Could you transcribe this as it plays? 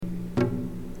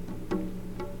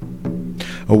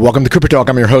Welcome to Cooper Talk.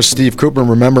 I'm your host, Steve Cooper, and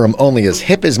remember, I'm only as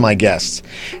hip as my guests.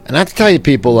 And I have to tell you,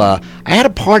 people, I had a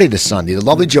party this Sunday. The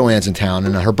lovely Joanne's in town,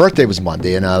 and her birthday was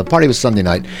Monday, and the party was Sunday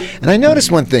night. And I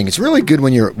noticed one thing. It's really good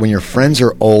when your friends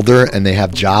are older and they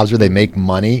have jobs where they make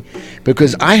money,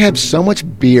 because I have so much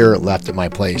beer left at my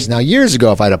place. Now, years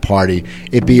ago, if I had a party,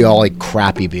 it'd be all like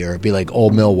crappy beer. It'd be like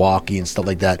Old Milwaukee and stuff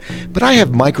like that. But I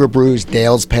have microbrews,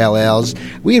 Dale's Pale Ales.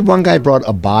 We had one guy brought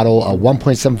a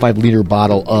 1.75-liter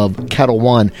bottle of Kettle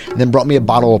One, and then brought me a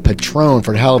bottle of Patron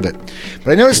for the hell of it.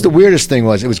 But I noticed the weirdest thing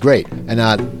was, it was great. And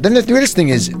then the weirdest thing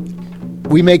is,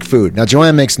 we make food. Now,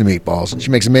 Joanne makes the meatballs. She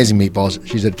makes amazing meatballs.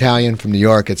 She's Italian from New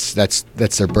York. That's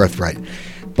their birthright.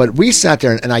 But we sat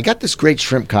there, and I got this great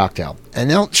shrimp cocktail. And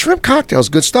now, shrimp cocktail is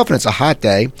good stuff, and it's a hot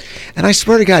day. And I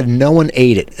swear to God, no one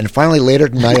ate it. And finally, later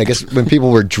tonight, I guess when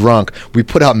people were drunk, we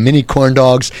put out mini corn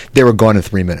dogs. They were gone in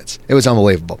 3 minutes. It was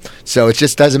unbelievable. So it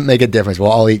just doesn't make a difference.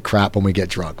 We'll all eat crap when we get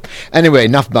drunk. Anyway,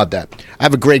 enough about that. I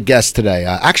have a great guest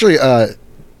today.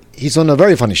 He's on a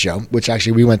very funny show, which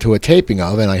actually we went to a taping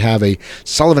of, and I have a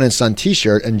Sullivan & Son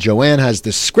t-shirt, and Joanne has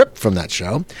the script from that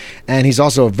show. And he's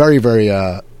also a very, very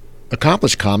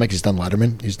accomplished comic. He's done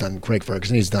Letterman, he's done Craig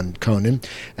Ferguson, he's done Conan,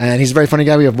 and he's a very funny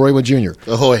guy. We have Roy Wood Jr.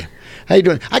 Ahoy. How you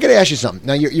doing? I got to ask you something.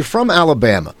 Now, you're from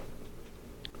Alabama.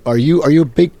 Are you a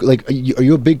big,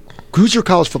 who's your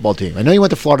college football team? I know you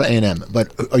went to Florida A&M,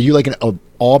 but are you like an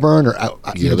Auburn or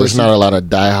Yeah, there's not a lot of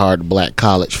diehard black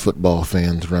college football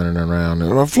fans running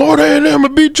around. Florida A&M will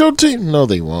beat your team. No,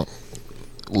 they won't.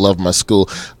 Love my school.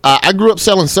 I grew up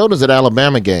selling sodas at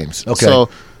Alabama games. Okay. So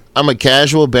I'm a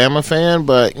casual Bama fan,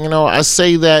 but, I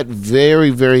say that very,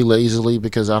 very lazily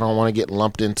because I don't want to get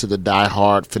lumped into the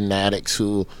diehard fanatics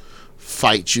who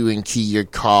fight you and key your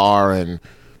car and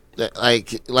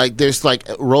there's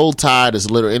Roll Tide is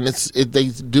literally, and they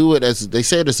do it as, they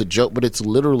say it as a joke, but it's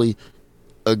literally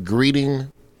a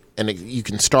greeting, and you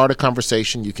can start a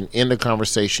conversation, you can end a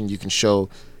conversation, you can show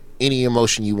any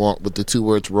emotion you want with the two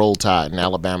words Roll Tide in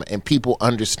Alabama, and people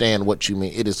understand what you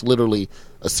mean. It is literally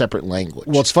a separate language.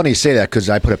 Well, it's funny you say that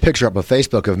because I put a picture up on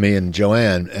Facebook of me and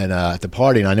Joanne and at the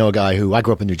party, and I know a guy who, I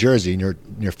grew up in New Jersey,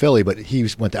 near Philly, but he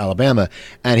went to Alabama,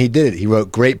 and he did it. He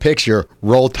wrote, "Great picture,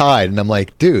 Roll Tide," and I'm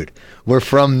like, dude, we're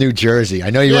from New Jersey.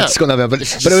 I know you went to school in Alabama, but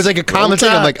it was like a common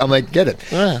thing. I'm like, get it.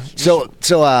 Yeah.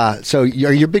 So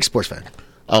you're a big sports fan.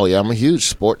 Oh yeah, I'm a huge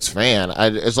sports fan.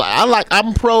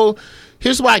 I'm pro.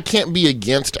 Here's why I can't be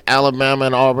against Alabama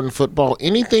and Auburn football.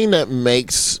 Anything that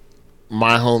makes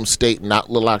my home state not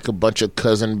look like a bunch of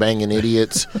cousin banging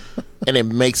idiots and it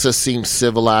makes us seem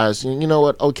civilized, you know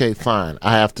what? Okay, fine.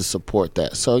 I have to support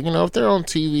that. So, if they're on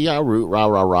TV, I root, rah,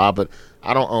 rah, rah, but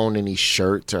I don't own any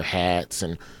shirts or hats,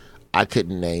 and I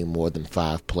couldn't name more than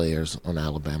 5 players on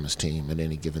Alabama's team at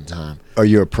any given time. Are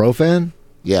you a pro fan?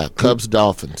 Yeah,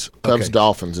 Cubs-Dolphins. Okay.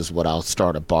 Cubs-Dolphins is what I'll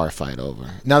start a bar fight over.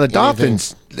 Now the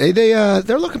Dolphins,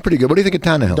 they're looking pretty good. What do you think of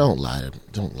Tannehill? Don't lie.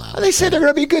 They say they're going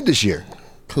to be good this year.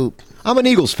 Coop. I'm an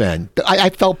Eagles fan.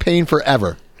 I felt pain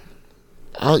forever.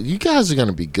 Oh, you guys are going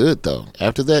to be good though.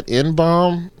 After that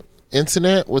N-bomb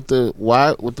incident with the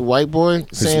white boy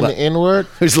saying the N-word,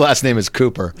 whose last name is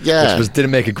Cooper. Yeah, which didn't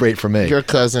make it great for me. Your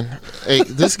cousin. Hey,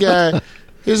 this guy.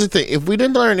 Here's the thing. If we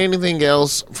didn't learn anything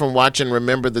else from watching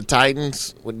Remember the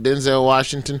Titans with Denzel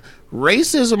Washington,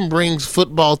 racism brings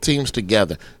football teams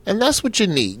together. And that's what you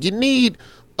need. You need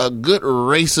a good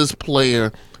racist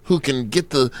player who can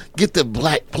get the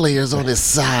black players on his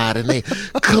side, and they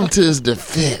come to his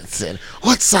defense. And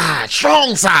what side?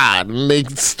 Strong side. And they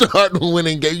start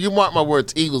winning games. You mark my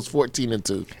words, Eagles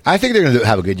 14-2. I think they're going to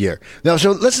have a good year. Now,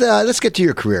 so let's get to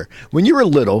your career. When you were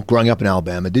little, growing up in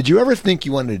Alabama, did you ever think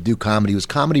you wanted to do comedy? Was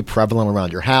comedy prevalent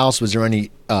around your house? Was there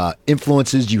any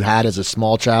influences you had as a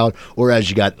small child or as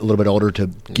you got a little bit older to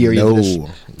gear you into this?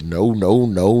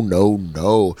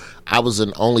 No. I was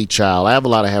an only child. I have a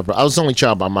lot of I was the only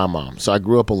child by my mom, so I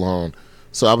grew up alone.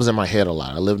 So I was in my head a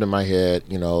lot. I lived in my head,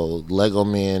 Lego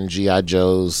Men, G.I.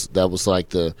 Joes. That was like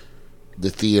the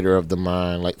theater of the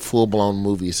mind, like full-blown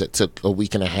movies that took a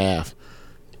week and a half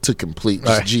to complete.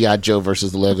 Just G.I. Joe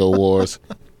versus the Lego Wars.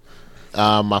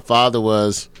 My father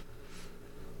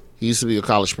he used to be a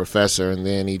college professor, and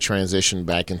then he transitioned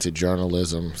back into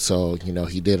journalism. So,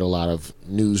 he did a lot of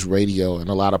news radio and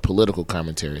a lot of political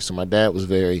commentary. So my dad was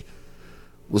very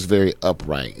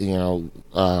upright.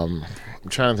 I'm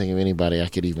trying to think of anybody I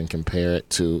could even compare it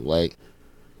to. Like,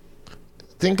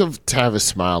 think of Tavis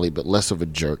Smiley, but less of a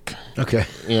jerk. Okay.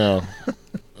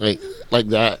 Like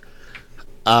that.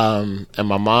 And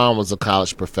my mom was a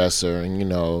college professor, and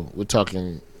we're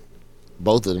talking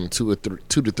both of them 2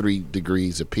 to 3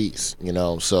 degrees apiece.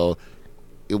 So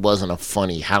it wasn't a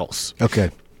funny house. Okay.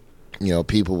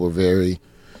 People were very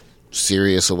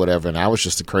serious or whatever, and I was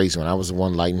just a crazy one. I was the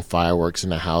one lighting fireworks in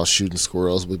the house, shooting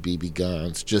squirrels with BB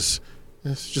guns.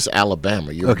 It's just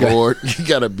Alabama. You're bored. You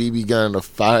got a BB gun and a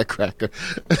firecracker.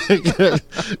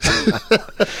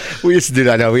 We used to do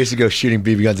that. No, we used to go shooting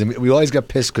BB guns, and we always got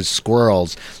pissed because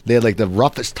squirrels, they had like the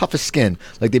roughest, toughest skin.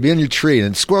 Like they'd be on your tree,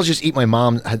 and squirrels just eat. My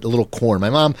mom had a little corn.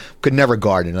 My mom could never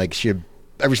garden. Like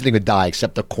everything would die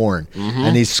except the corn.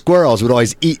 And these squirrels would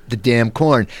always eat the damn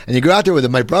corn. And you go out there with it.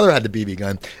 My brother had the BB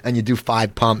gun, and you do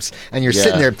 5 pumps, and you're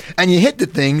sitting there, and you hit the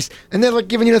things, and they're like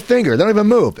giving you the finger. They don't even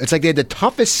move. It's like they had the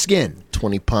toughest skin.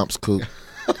 20 pumps, Coop.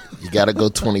 You got to go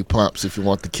 20 pumps if you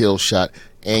want the kill shot.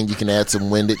 And you can add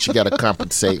some windage. You got to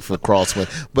compensate for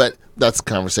crosswind. But that's a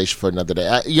conversation for another day.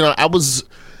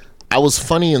 I was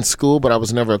funny in school, but I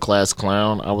was never a class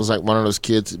clown. I was like one of those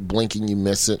kids, blinking, you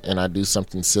miss it, and I do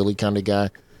something silly kind of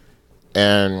guy.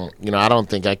 And, I don't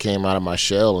think I came out of my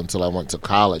shell until I went to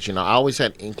college. I always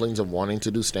had inklings of wanting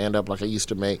to do stand-up. Like I used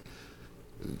to make,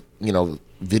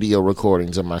 video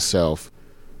recordings of myself,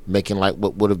 making like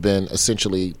what would have been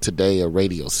essentially today a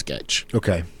radio sketch.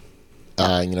 Okay.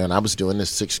 And I was doing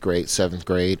this 6th grade, 7th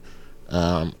grade.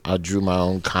 I drew my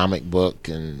own comic book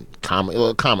and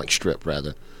comic strip,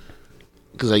 rather.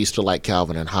 Because I used to like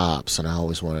Calvin and Hobbes, and I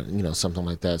always wanted, something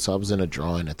like that. So I was in a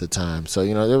drawing at the time. So,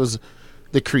 there was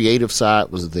the creative side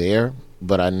was there,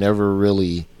 but I never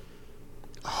really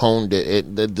honed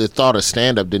it. The thought of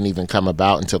stand-up didn't even come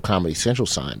about until Comedy Central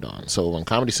signed on. So when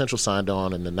Comedy Central signed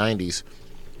on in the 90s,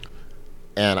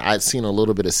 and I'd seen a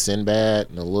little bit of Sinbad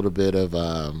and a little bit of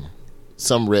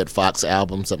some Red Fox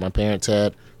albums that my parents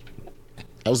had,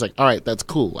 I was like, all right, that's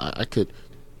cool. I could...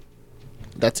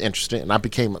 That's interesting. And I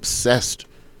became obsessed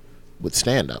with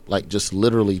stand-up. Like, just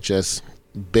literally just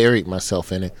buried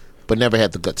myself in it, but never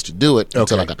had the guts to do it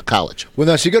until I got to college. Well,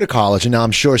 now, so you go to college, and now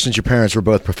I'm sure since your parents were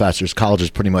both professors, college is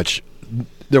pretty much,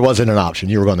 there wasn't an option.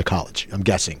 You were going to college, I'm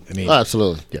guessing. I mean,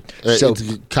 absolutely. Yeah. So,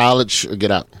 college or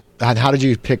get out. How did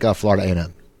you pick Florida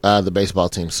A&M? The baseball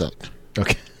team sucked.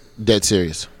 Okay. Dead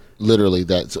serious. Literally,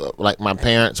 that's like my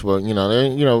parents were,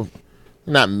 they're,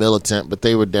 not militant, but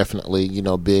they were definitely,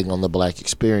 big on the black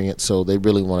experience. So they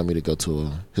really wanted me to go to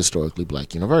a historically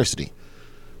black university.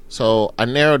 So I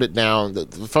narrowed it down. The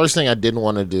first thing I didn't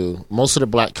want to do, most of the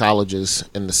black colleges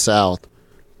in the South,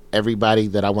 everybody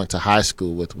that I went to high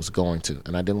school with was going to.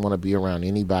 And I didn't want to be around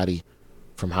anybody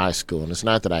from high school. And it's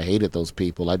not that I hated those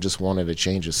people. I just wanted a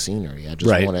change of scenery. I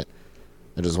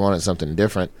just wanted something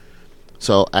different.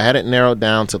 So I had it narrowed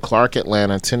down to Clark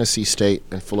Atlanta, Tennessee State,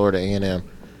 and Florida A&M.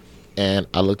 And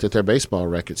I looked at their baseball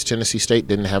records. Tennessee State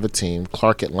didn't have a team.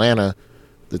 Clark Atlanta,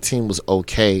 the team was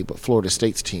okay, but Florida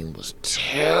State's team was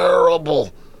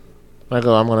terrible. I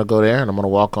go, I'm going to go there, and I'm going to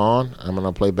walk on. I'm going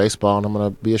to play baseball, and I'm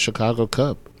going to be a Chicago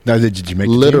Cub. Now, did you make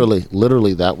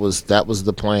literally that was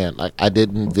the plan. Like, I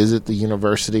didn't visit the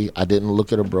university. I didn't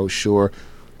look at a brochure.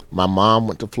 My mom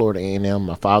went to Florida A&M.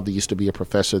 My father used to be a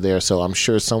professor there, so I'm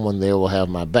sure someone there will have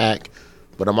my back.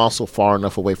 But I'm also far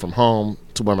enough away from home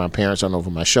to where my parents aren't over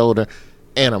my shoulder,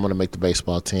 and I'm going to make the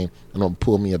baseball team. I'm going to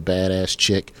pull me a badass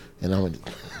chick, and I'm going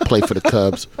to play for the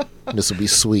Cubs. This will be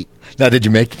sweet. Now, did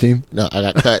you make the team? No, I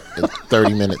got cut in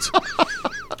 30 minutes.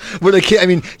 Were they? I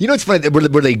mean, it's funny.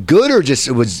 Were they good, or just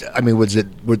was? I mean,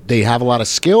 would they have a lot of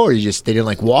skill, or they didn't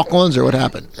like walk-ons, or what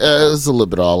happened? It was a little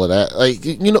bit of all of that. Like,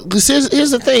 because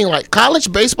here's the thing. Like,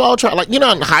 college baseball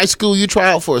in high school you try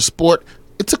out for a sport.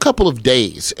 It's a couple of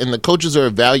days, and the coaches are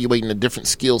evaluating a different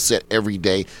skill set every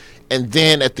day. And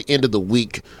then at the end of the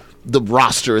week, the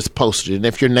roster is posted, and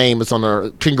if your name is on there,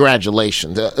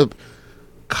 congratulations.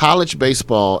 College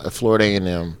baseball at Florida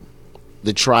A&M,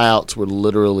 the tryouts were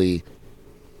literally,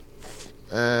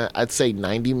 I'd say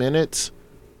 90 minutes,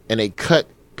 and they cut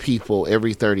people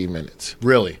every 30 minutes.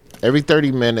 Really? Every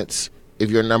 30 minutes,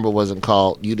 if your number wasn't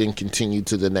called, you didn't continue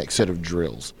to the next set of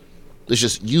drills. It's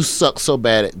just, you suck so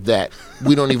bad at that,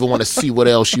 we don't even want to see what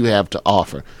else you have to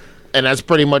offer. And that's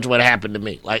pretty much what happened to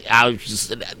me. Like, I was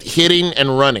just hitting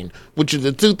and running, which are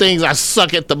the two things I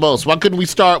suck at the most. Why couldn't we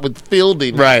start with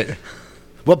fielding? Right.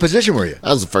 What position were you?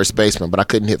 I was a first baseman, but I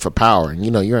couldn't hit for power. And,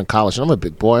 you're in college, and I'm a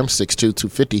big boy. I'm 6'2",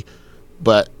 250.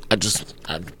 But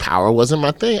power wasn't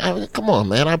my thing. Come on,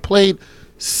 man. I played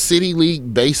City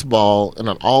League baseball in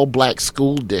an all-black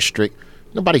school district.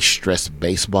 Nobody stressed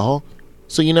baseball.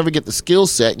 So you never get the skill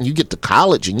set, and you get to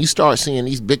college, and you start seeing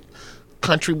these big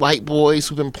country white boys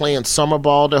who've been playing summer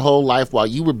ball their whole life while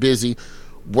you were busy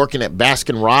working at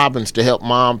Baskin Robbins to help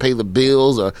mom pay the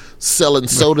bills or selling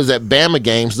sodas at Bama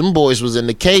games. Them boys was in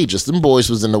the cages. Them boys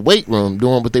was in the weight room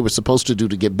doing what they were supposed to do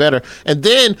to get better. And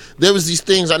then there was these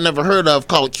things I never heard of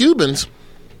called Cubans.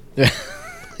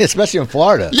 especially in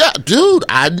Florida. Yeah, dude,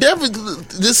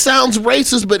 this sounds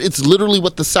racist, but it's literally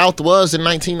what the South was in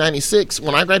 1996.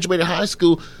 When I graduated high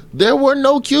school, there were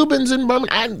no Cubans in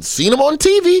Birmingham. I hadn't seen them on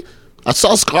TV. I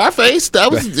saw Scarface. That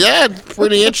was,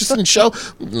 pretty interesting show.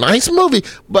 Nice movie.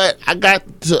 But I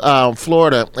got to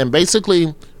Florida, and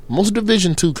basically most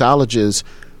Division II colleges,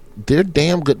 they're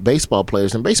damn good baseball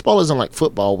players. And baseball isn't like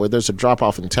football where there's a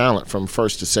drop-off in talent from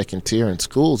first to second tier in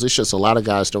schools. It's just a lot of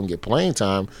guys don't get playing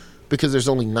time because there's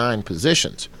only 9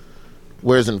 positions.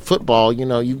 Whereas in football,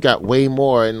 you've got way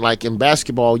more. And like in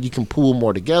basketball, you can pool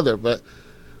more together. But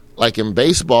like in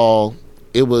baseball,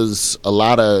 it was a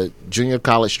lot of junior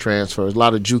college transfers, a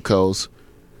lot of JUCOs,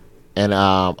 and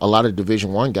a lot of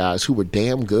Division I guys who were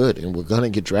damn good and were going to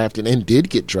get drafted and did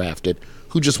get drafted,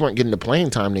 who just weren't getting the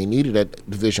playing time they needed at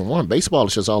Division I. Baseball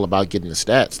is just all about getting the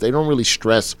stats. They don't really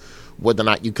stress whether or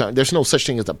not you come. There's no such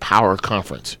thing as a power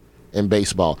conference in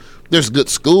baseball. There's good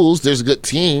schools, there's good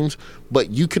teams,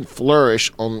 but you can flourish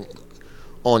on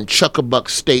Chuckabuck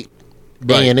State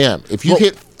A&M. If you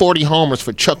hit 40 homers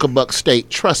for Chuckabuck State,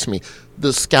 trust me,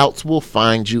 the scouts will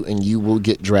find you and you will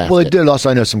get drafted. Well, it did.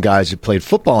 Also, I know some guys who played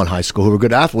football in high school who were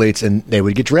good athletes, and they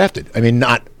would get drafted. I mean,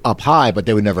 not up high, but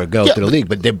they would never go to the league.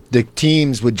 But the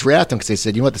teams would draft them because they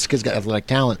said, you know what, this kid's got athletic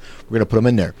talent. We're going to put him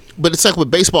in there. But it's like with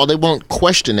baseball, they won't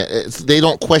question it. They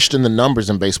don't question the numbers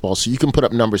in baseball, so you can put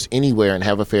up numbers anywhere and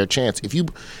have a fair chance. If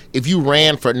you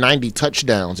ran for 90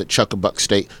 touchdowns at Chuckabuck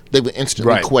State, they would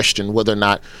instantly question whether or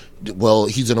not, well,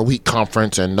 he's in a weak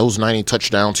conference, and those 90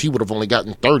 touchdowns, he would have only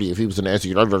gotten 30 if he was in the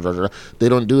SEC. They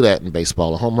don't do that in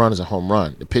baseball. A home run is a home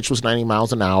run. The pitch was 90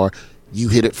 miles an hour. You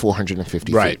hit it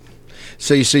 450 feet.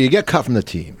 So you get cut from the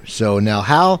team. So now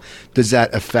how does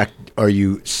that affect, are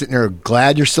you sitting there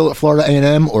glad you're still at Florida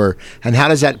A&M, and how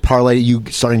does that parlay you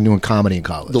starting doing comedy in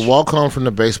college? The walk home from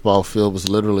the baseball field was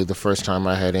literally the first time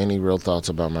I had any real thoughts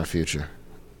about my future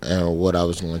and what I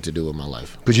was going to do with my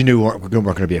life. Because you knew you weren't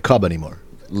going to be a Cub anymore.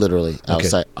 Literally. I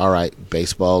was like, all right,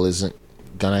 baseball isn't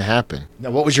going to happen.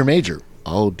 Now, what was your major?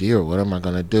 Oh, dear, what am I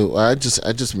going to do? I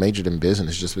just majored in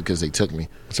business just because they took me.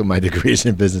 So my degree is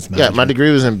in business management. Yeah, my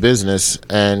degree was in business.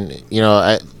 And,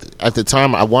 at the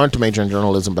time, I wanted to major in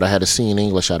journalism, but I had a C in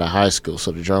English out of high school,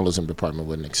 so the journalism department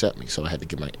wouldn't accept me. So I had to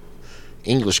get my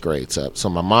English grades up. So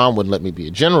my mom wouldn't let me be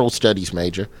a general studies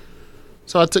major.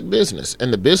 So I took business.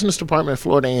 And the business department at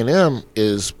Florida A&M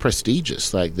is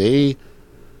prestigious. Like, they...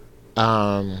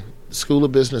 School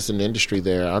of Business and Industry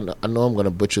there, I know I'm going to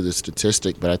butcher this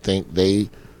statistic, but I think they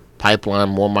pipeline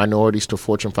more minorities to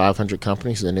Fortune 500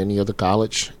 companies than any other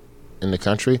college in the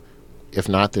country. If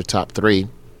not, they're top 3.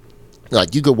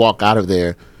 Like, you could walk out of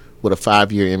there with a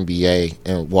 5-year MBA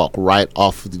and walk right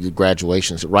off of your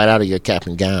graduations, right out of your cap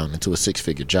and gown into a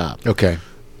 6-figure job. Okay.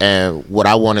 And what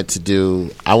I wanted to do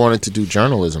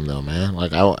journalism, though, man.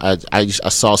 Like, I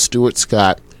saw Stuart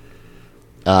Scott,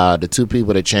 the 2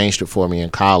 people that changed it for me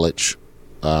in college,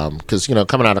 because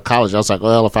coming out of college I was like,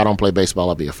 well, if I don't play baseball,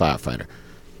 I'll be a firefighter.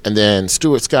 And then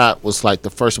Stuart Scott was like the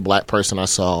first black person I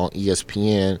saw on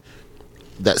ESPN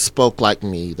that spoke like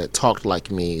me, that talked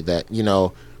like me, that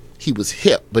he was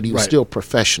hip but he was still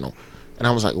professional. And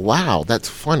I was like, wow, that's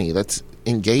funny, that's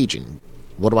engaging.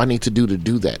 What do I need to do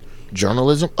that?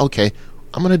 Journalism? Okay,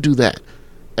 I'm gonna do that.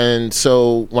 And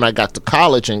so when I got to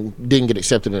college and didn't get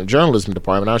accepted in the journalism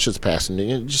department, I was just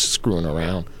just screwing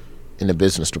around in the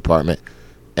business department.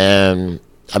 And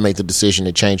I made the decision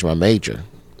to change my major.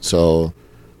 So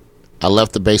I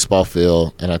left the baseball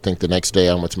field, and I think the next day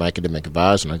I went to my academic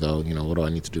advisor and I go, what do I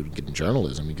need to do to get in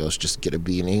journalism? He goes, just get a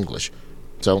B in English.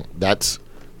 So that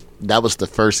was the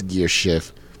first gear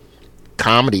shift.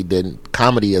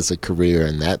 Comedy as a career,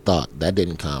 and that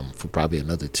didn't come for probably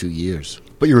another 2 years.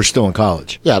 But you were still in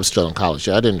college. Yeah, I was still in college.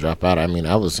 Yeah, I didn't drop out. Granted,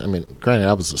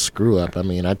 I was a screw up.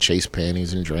 I chased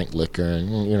panties and drank liquor,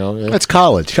 and that's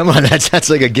college. Come on, that's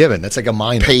like a given. That's like a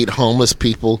minor. Paid homeless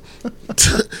people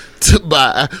to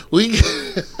buy.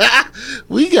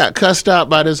 We got cussed out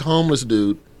by this homeless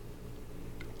dude.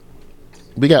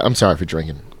 I'm sorry for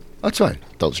drinking. That's fine.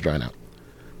 Throat's drying out.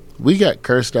 We got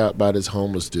cursed out by this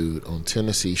homeless dude on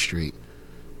Tennessee Street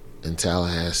in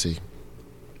Tallahassee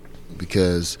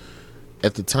because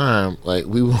at the time, like,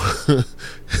 we were...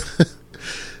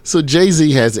 So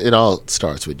Jay-Z it all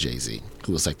starts with Jay-Z,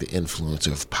 who was like the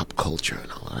influencer of pop culture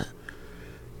and all that.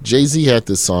 Jay-Z had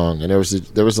this song, and there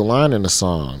was a line in the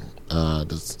song.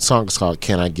 The song is called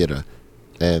Can I Get Her?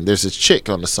 And there's this chick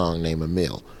on the song named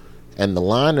Emil. And the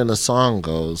line in the song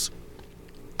goes,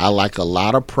 I like a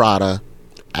lot of Prada,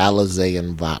 Alizé,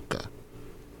 and vodka.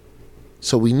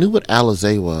 So we knew what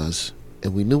Alizé was,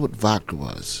 and we knew what vodka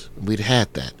was. We'd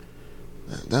had that.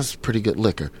 That's pretty good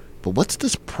liquor. But what's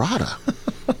this Prada?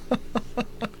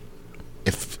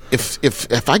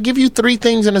 if I give you 3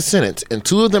 things in a sentence and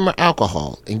 2 of them are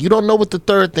alcohol and you don't know what the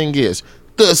third thing is,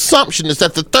 the assumption is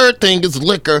that the third thing is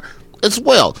liquor as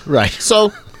well. Right. So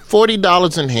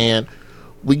 $40 in hand,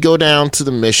 we go down to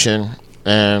the Mission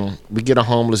and we get a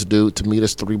homeless dude to meet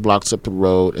us 3 blocks up the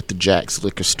road at the Jack's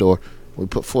liquor store. We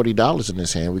put $40 in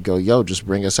his hand. We go, yo, just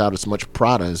bring us out as much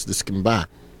Prada as this can buy.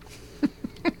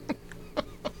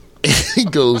 He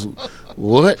goes,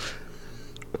 what?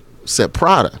 Said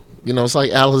Prada. You know, it's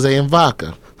like Alizé and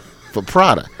vodka for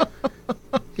Prada.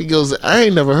 He goes, I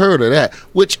ain't never heard of that.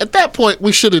 Which at that point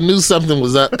we should have knew something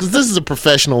was up, because this is a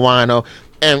professional wino,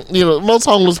 and you know most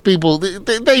homeless people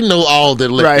they know all their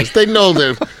liquors. Right. They know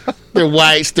their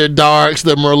whites, their darks,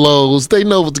 their merlots. They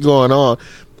know what's going on.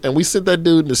 And we sent that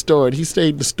dude in the store, and he stayed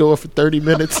in the store for 30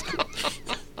 minutes.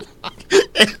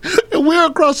 And we're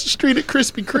across the street at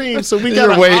Krispy Kreme, so we got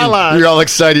an eye line. You're all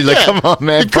excited, like, come on,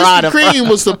 man. The Krispy Kreme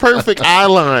was the perfect eye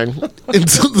line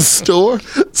into the store.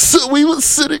 So we would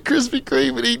sit at Krispy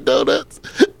Kreme and eat donuts,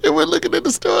 and we're looking at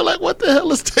the store like, what the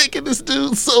hell is taking this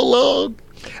dude so long?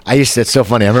 I used to, it's so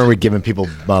funny. I remember giving people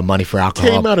money for alcohol.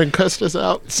 Came out and cussed us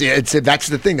out. See, that's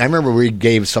the thing. I remember we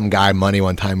gave some guy money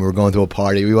one time. We were going to a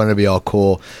party. We wanted to be all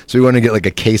cool. So we wanted to get like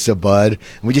a case of Bud.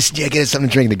 And we just, get us something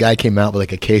to drink. The guy came out with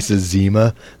like a case of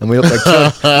Zima. And we looked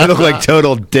like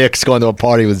total dicks going to a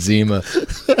party with Zima.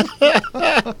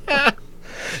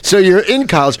 So you're in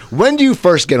college. When do you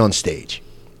first get on stage?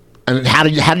 And how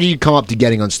did you come up to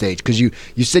getting on stage? Because you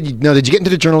said, did you get into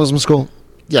the journalism school?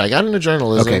 Yeah, I got into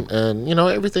journalism, Okay. and,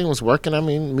 everything was working. I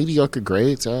mean, mediocre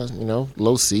grades,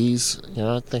 low C's.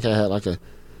 I think I had like a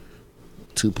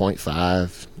 2.5,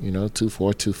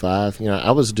 2.4, 2.5.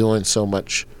 I was doing so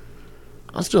much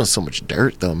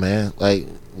dirt, though, man. Like,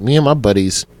 me and my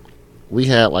buddies, we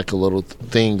had like a little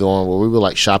thing going where we were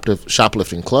like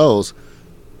shoplifting clothes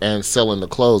and selling the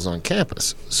clothes on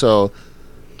campus. So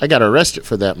I got arrested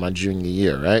for that my junior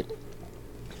year, right?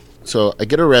 So I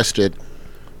get arrested,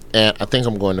 and I think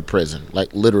I'm going to prison.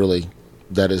 Like, literally,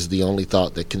 that is the only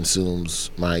thought that consumes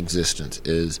my existence,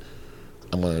 is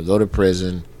I'm going to go to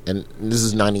prison. And this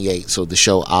is 98, so the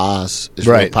show Oz is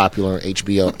real popular on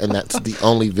HBO, and that's the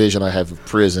only vision I have of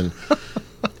prison,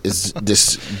 is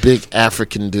this big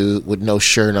African dude with no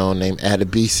shirt on named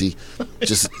Adebisi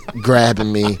just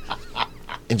grabbing me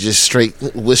and just straight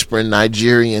whispering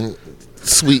Nigerian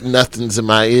sweet nothings in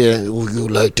my ear. Will you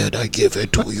like that? I give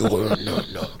it to you.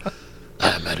 No.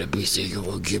 I'm at a BC, you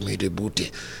will give me the booty.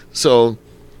 So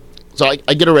I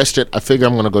get arrested. I figure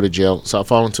I'm going to go to jail. So I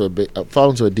fall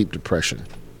into a deep depression.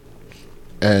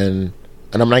 And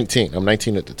I'm 19. I'm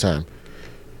 19 at the time.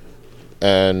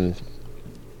 And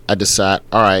I decide,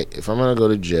 all right, if I'm going to go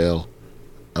to jail,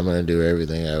 I'm going to do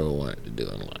everything I ever wanted to do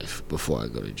in life before I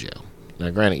go to jail.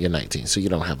 Now, granted, you're 19, so you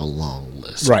don't have a long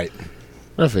list. Right.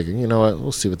 I figured, you know what?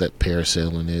 We'll see what that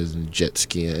parasailing is and jet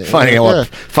skiing. Finding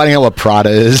out what Prada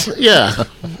is. Yeah,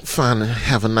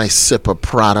 have a nice sip of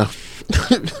Prada.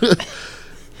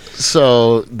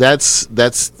 So that's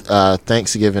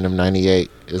Thanksgiving of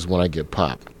 '98 is when I get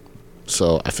popped.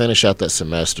 So I finish out that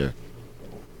semester.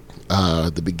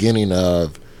 The beginning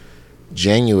of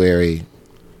January,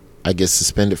 I get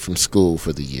suspended from school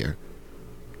for the year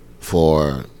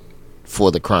for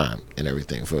the crime and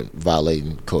everything, for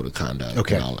violating code of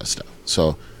conduct and all that stuff.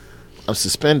 So I'm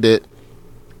suspended.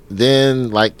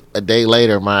 Then, like a day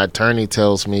later, my attorney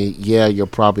tells me, yeah, you'll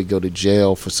probably go to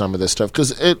jail for some of this stuff.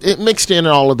 Because it mixed in, and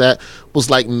all of that was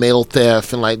like mail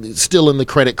theft and like stealing the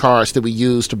credit cards that we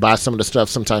use to buy some of the stuff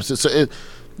sometimes. So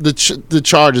the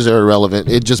charges are irrelevant.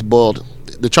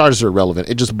 The charges are irrelevant.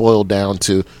 It just boiled down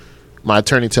to my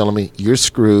attorney telling me, you're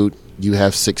screwed. You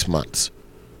have 6 months.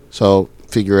 So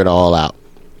figure it all out.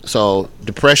 So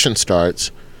depression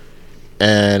starts,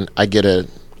 and I get a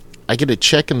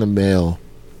check in the mail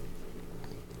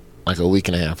like a week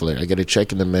and a half later. I get a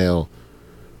check in the mail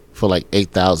for like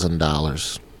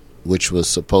 $8,000, which was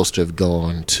supposed to have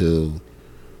gone to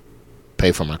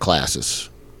pay for my classes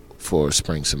for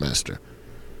spring semester.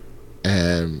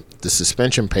 And the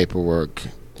suspension paperwork,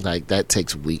 like, that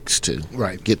takes weeks to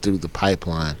get through the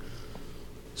pipeline.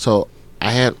 So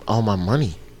I had all my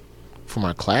money for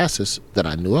my classes that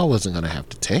I knew I wasn't going to have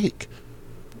to take.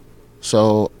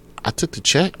 So I took the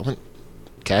check. I went,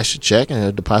 cashed the check, and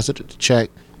I deposited the check.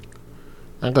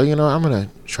 I go, I'm going to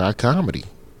try comedy.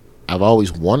 I've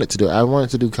always wanted to do it. I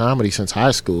wanted to do comedy since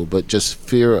high school, but just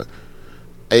fear.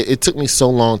 It took me so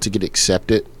long to get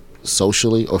accepted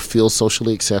socially, or feel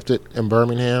socially accepted in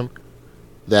Birmingham,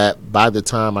 that by the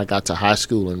time I got to high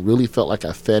school and really felt like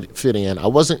I fit in, I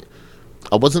wasn't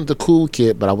the cool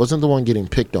kid, but I wasn't the one getting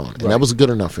picked on, and that was good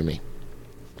enough for me.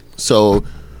 So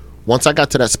once I got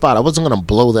to that spot, I wasn't going to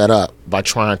blow that up by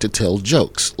trying to tell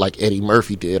jokes like Eddie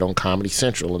Murphy did on Comedy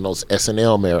Central and those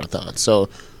SNL marathons. So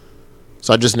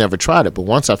I just never tried it. But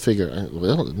once I figured,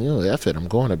 well, F it, I'm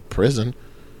going to prison.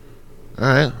 All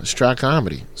right, let's try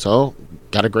comedy. So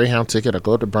got a Greyhound ticket. I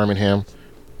go to Birmingham,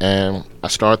 and I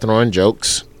start throwing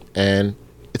jokes, and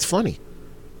it's funny.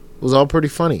 It was all pretty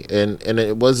funny, and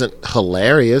it wasn't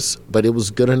hilarious, but it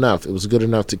was good enough. It was good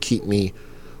enough to keep me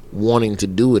wanting to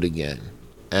do it again.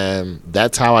 And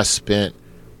that's how I spent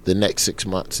the next 6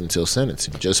 months until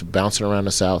sentencing, just bouncing around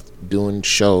the South, doing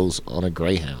shows on a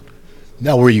Greyhound.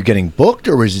 Now, were you getting booked,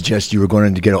 or was it just you were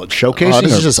going to get showcasing?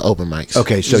 This is just open mics.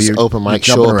 Okay, so you're open mics,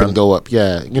 show up around. and go up.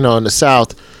 Yeah, in the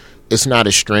South, it's not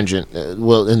as stringent.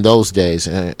 Well, in those days,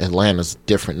 Atlanta's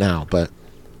different now, but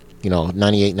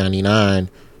 98, 99,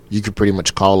 you could pretty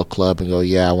much call a club and go,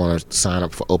 yeah, I want to sign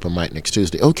up for open mic next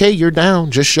Tuesday. Okay, you're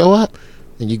down. Just show up.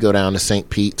 And you go down to St.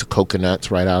 Pete, to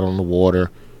Coconuts, right out on the water,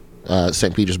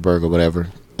 St. Petersburg or whatever.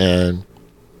 And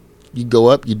you go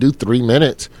up, you do 3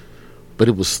 minutes, but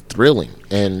it was thrilling.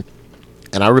 And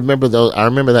I remember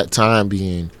that time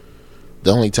being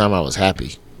the only time I was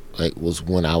happy, was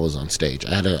when I was on stage.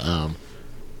 I had a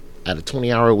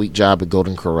 20-hour-a-week job at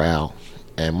Golden Corral.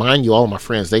 And mind you, all my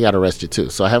friends, they got arrested too.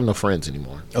 So I have no friends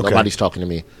anymore. Okay. Nobody's talking to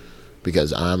me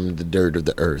because I'm the dirt of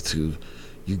the earth who,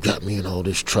 you got me in all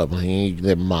this trouble. And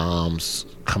their moms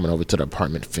coming over to the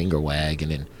apartment finger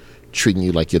wagging and treating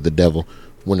you like you're the devil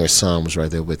when their son was right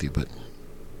there with you. But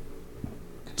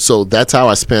so that's how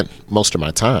I spent most of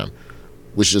my time,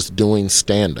 was just doing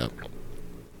stand-up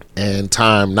and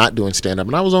time not doing stand-up.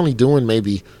 And I was only doing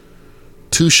maybe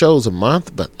 2 shows a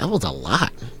month, but that was a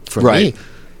lot for me.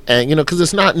 And, because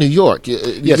it's not New York.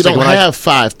 You don't have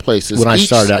 5 places. When I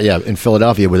started out, in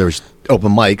Philadelphia, where there was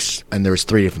open mics, and there was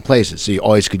 3 different places. So you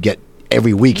always could get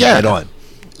every week head on.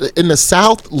 In the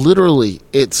South, literally,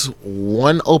 it's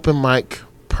 1 open mic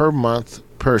per month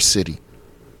per city.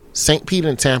 St. Pete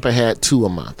and Tampa had 2 a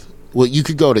month. Well, you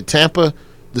could go to Tampa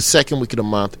the 2nd week of the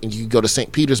month, and you could go to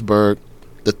St. Petersburg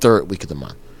the 3rd week of the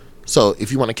month. So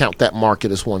if you want to count that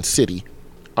market as 1 city,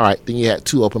 all right, then you had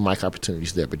 2 open mic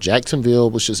opportunities there. But Jacksonville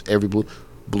was just every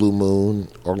blue moon.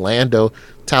 Orlando,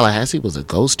 Tallahassee was a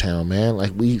ghost town, man.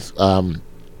 Like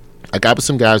I got with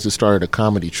some guys who started a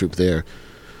comedy troupe there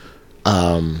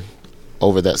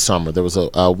over that summer. There was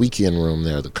a weekend room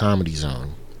there, the Comedy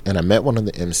Zone. And I met one of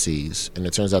the MCs, and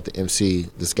it turns out the MC,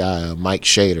 this guy, Mike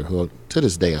Shader, who to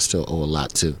this day I still owe a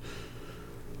lot to.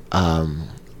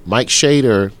 Mike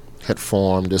Shader had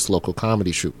formed this local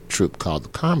comedy troupe called the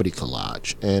Comedy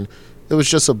Collage, and it was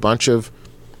just a bunch of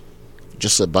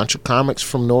comics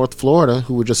from North Florida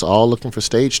who were just all looking for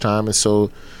stage time. And so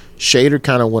Shader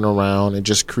kind of went around and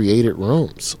just created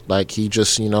rooms. Like he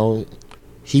just,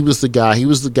 he was the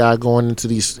guy going into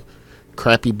these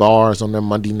crappy bars on their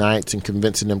Monday nights and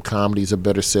convincing them comedy's a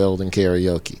better sell than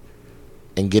karaoke,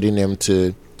 and getting them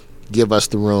to give us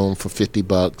the room for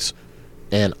 $50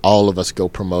 and all of us go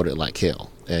promote it like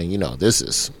hell. And this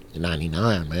is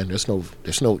 99, man. There's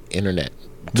no internet,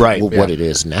 right? What it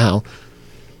is now.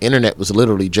 Internet was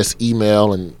literally just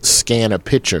email and scan a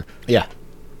picture. Yeah,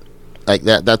 like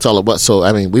that. That's all it was. So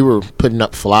I mean, we were putting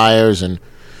up flyers and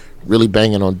really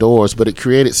banging on doors, but it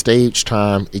created stage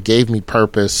time. It gave me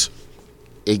purpose.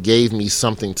 It gave me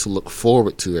something to look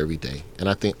forward to every day. And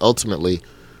I think ultimately,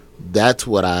 that's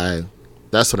what I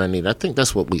need. I think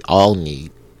that's what we all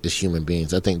need as human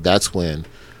beings. I think that's when.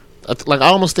 I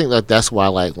almost think that that's why,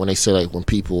 like, when they say, like, when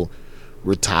people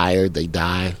retire, they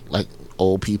die, like,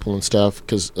 old people and stuff,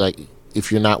 because, like,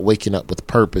 if you're not waking up with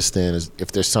purpose, then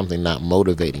if there's something not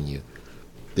motivating you,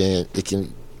 then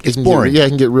it's boring. It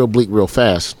can get real bleak real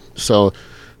fast. So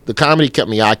the comedy kept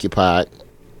me occupied,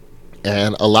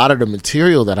 and a lot of the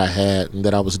material that I had and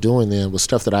that I was doing then was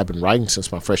stuff that I've been writing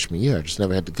since my freshman year. I just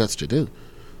never had the guts to do.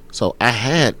 So I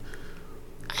had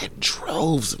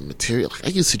droves of material. Like, I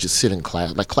used to just sit in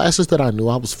class, like classes that I knew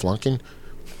I was flunking.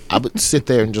 I would sit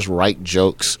there and just write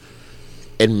jokes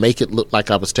and make it look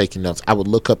like I was taking notes. I would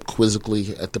look up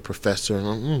quizzically at the professor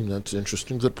and that's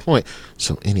interesting, good point.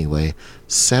 So anyway,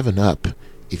 7 up,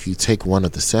 if you take one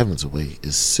of the 7s away,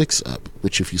 is 6 up,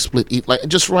 which if you split, like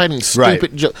just writing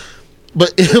stupid jokes.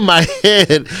 But in my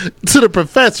head, to the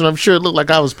professor, I'm sure it looked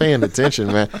like I was paying attention,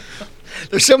 man.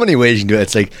 There's so many ways you can do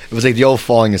it. It was like the old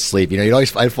falling asleep.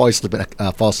 I'd fall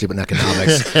asleep in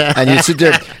economics, and you'd sit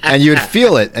there and you'd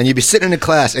feel it, and you'd be sitting in a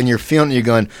class and you're feeling it. You're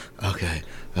going, okay,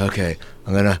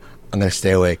 I'm I'm going to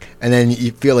stay awake. And then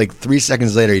you feel like 3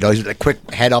 seconds later, you'd always do a quick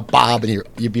head up bob, and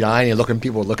you're behind, and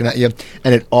people are looking at you.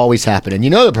 And it always happened. And you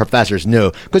know the professors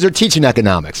knew because they're teaching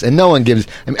economics. And no one gives,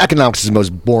 economics is the most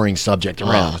boring subject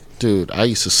around. Oh, dude, I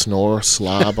used to snore,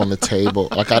 slob on the table.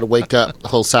 Like I'd wake up, the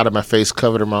whole side of my face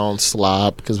covered in my own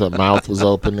slob because my mouth was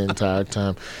open the entire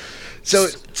time. So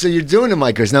you're doing the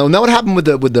micros. Now what happened with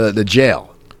the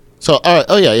jail? So, all right.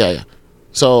 Oh, yeah.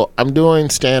 So I'm doing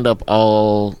stand up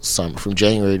all summer from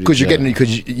January to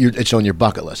it's on your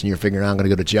bucket list and you're figuring out I'm going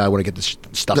to go to jail. I want to get this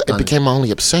stuff done. It became my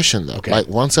only obsession though. Okay. Like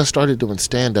once I started doing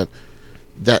stand up,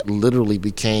 that literally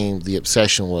became the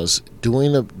obsession was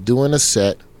doing a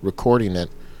set, recording it,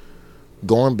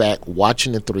 going back,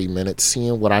 watching it 3 minutes,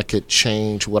 seeing what I could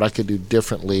change, what I could do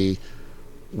differently,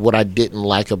 what I didn't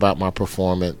like about my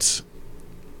performance.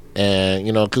 And,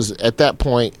 because at that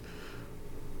point,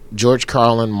 George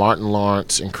Carlin, Martin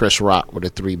Lawrence, and Chris Rock were the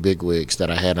three bigwigs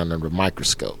that I had under the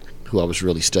microscope, who I was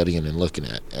really studying and looking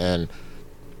at. And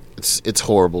it's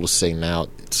horrible to say now.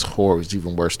 It's horrible. It's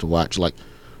even worse to watch. Like,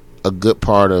 a good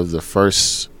part of the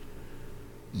first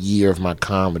year of my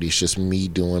comedy is just me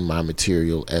doing my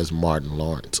material as Martin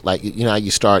Lawrence. Like,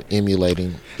 you start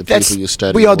emulating the people you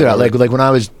study. We all do that. Like when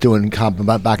I was doing comedy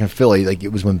back in Philly, like it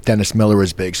was when Dennis Miller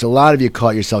was big. So a lot of you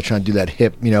caught yourself trying to do that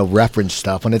hip, reference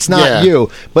stuff, and it's not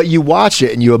you, but you watch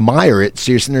it and you admire it.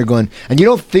 So you're sitting there going, and you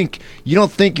don't think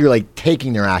you're like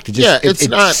taking their act. It's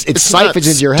just, it siphons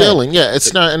into your head. Yeah,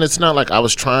 it's not, and it's not like I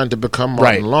was trying to become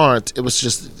Martin Lawrence. It was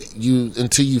just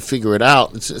until you figure it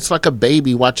out. It's like a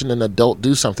baby watching an adult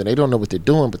do something. They don't know what they're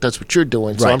doing, but that's what you're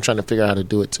doing. So I'm trying to figure out how to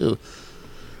do it too.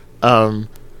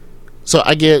 So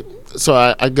I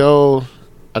go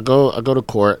to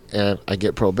court and I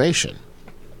get probation,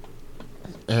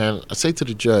 and I say to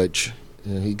the judge,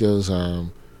 and he goes,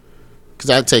 because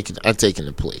I'd taken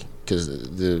the plea because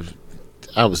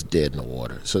I was dead in the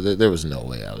water, so there was no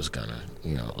way I was gonna,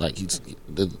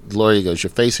 the lawyer goes,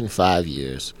 you're facing 5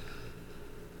 years.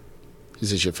 He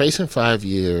says, you're facing 5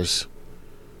 years.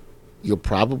 You'll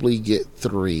probably get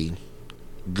 3.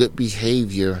 Good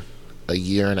behavior,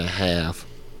 1.5 years.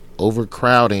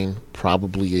 Overcrowding,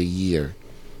 probably 1 year.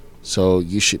 So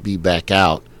you should be back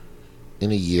out in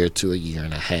 1 year to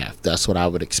 1.5 years. That's what I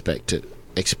would expect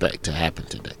to happen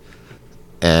today.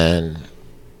 And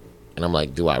I'm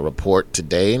like, do I report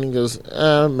today? And he goes,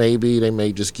 maybe. They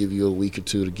may just give you a week or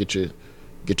 2 to get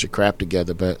your crap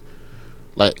together. But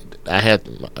like, I had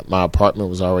my apartment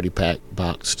was already packed,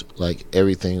 boxed. Like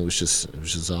everything was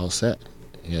just all set.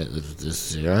 Yeah,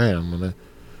 here I am.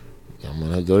 I'm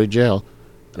gonna go to jail,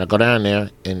 and I go down there,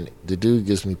 and the dude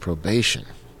gives me probation.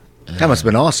 That must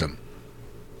have been awesome.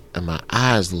 And my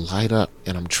eyes light up,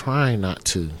 and I'm trying not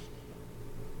to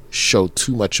show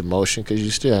too much emotion because you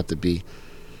still have to be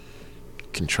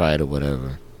contrite or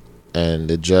whatever. And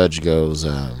the judge goes,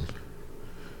 I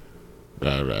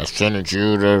sentence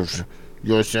you to.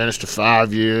 You're sentenced to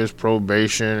 5 years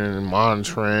probation and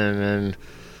monitoring, and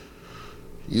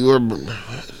you're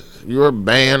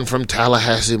banned from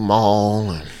Tallahassee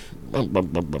Mall. And blah,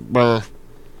 blah, blah, blah.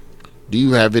 Do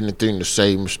you have anything to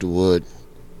say, Mr. Wood?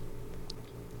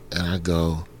 And I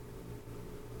go,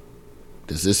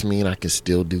 does this mean I can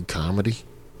still do comedy?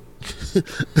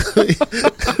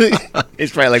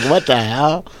 It's probably like, what the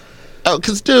hell? Oh,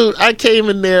 because, dude, I came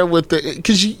in there with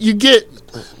because you get.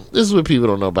 This is what people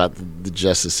don't know about the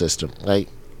justice system. Like,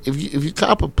 if you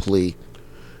cop a plea,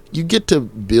 you get to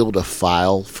build a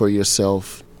file for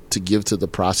yourself to give to the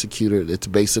prosecutor. It's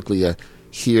basically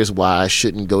here's why I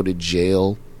shouldn't go to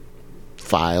jail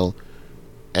file.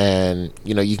 And,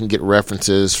 you can get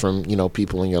references from,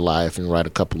 people in your life and write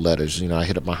a couple letters. I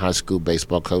hit up my high school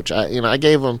baseball coach. I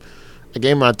gave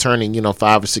my attorney,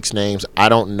 5 or 6 names. I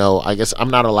don't know. I guess I'm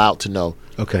not allowed to know.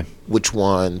 Okay. Which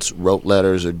ones wrote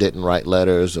letters or didn't write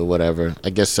letters or whatever.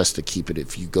 I guess that's to keep it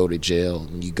if you go to jail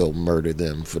and you go murder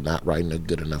them for not writing a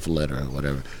good enough letter or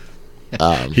whatever.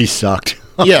 He sucked.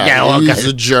 Yeah, he's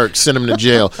a jerk. Send him to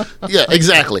jail. Yeah,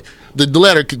 exactly. The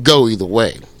letter could go either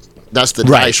way. That's the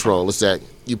dice roll. Is that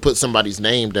you put somebody's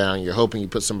name down. You're hoping you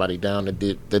put somebody down that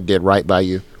did right by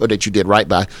you, or that you did right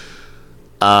by.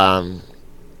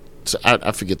 So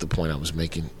I forget the point I was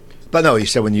making. But no, you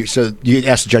said you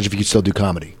asked the judge if you could still do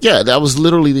comedy. Yeah, that was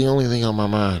literally the only thing on my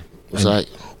mind. It was like,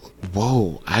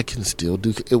 whoa, I can still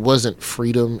do. It wasn't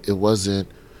freedom. It wasn't.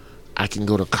 I can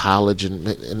go to college, and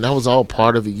that was all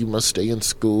part of it. You must stay in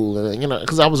school, and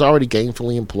because I was already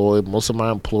gainfully employed. Most of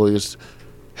my employers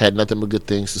had nothing but good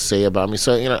things to say about me.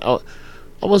 So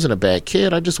I wasn't a bad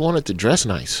kid. I just wanted to dress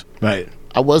nice. Right.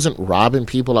 I wasn't robbing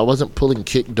people. I wasn't pulling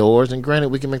kick doors. And granted,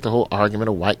 we can make the whole argument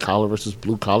of white collar versus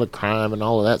blue collar crime and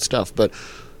all of that stuff. But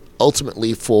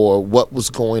ultimately, for what was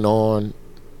going on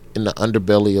in the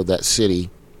underbelly of that city,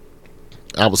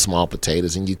 I was small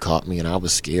potatoes, and you caught me, and I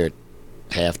was scared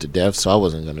half to death, so I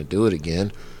wasn't going to do it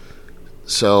again.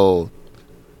 So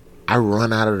I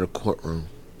run out of the courtroom.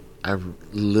 I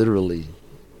literally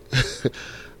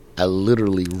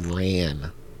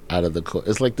ran out of the court.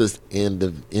 It's like this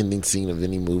ending scene of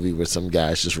any movie where some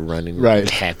guy's just running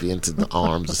happy into the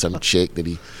arms of some chick that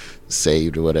he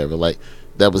saved or whatever. Like,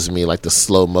 that was me, like the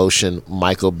slow motion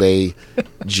Michael Bay,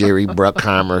 Jerry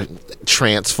Bruckheimer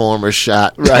Transformer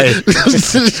shot. Right.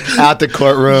 Out the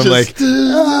courtroom, just,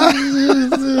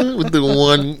 with the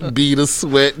one bead of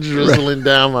sweat drizzling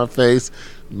down my face,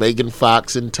 Megan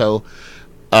Fox in tow.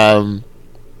 I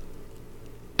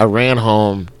ran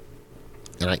home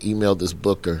and I emailed this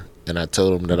booker and I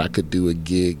told him that I could do a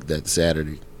gig that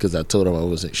Saturday, because I told him I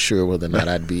wasn't sure whether or not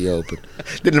I'd be open.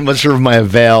 Didn't much sure of my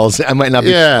avails. I might not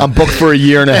be. Yeah. I'm booked for a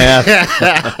year and a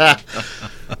half.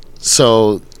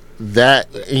 So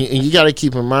that, and you got to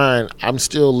keep in mind, I'm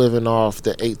still living off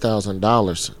the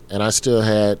 $8,000, and I still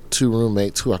had 2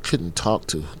 roommates who I couldn't talk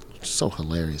to. So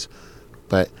hilarious.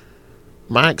 But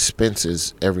my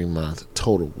expenses every month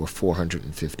total were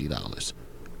 $450.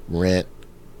 Rent,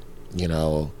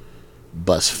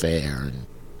 bus fare, and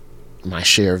my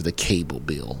share of the cable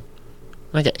bill.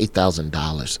 I got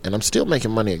 $8,000, and I'm still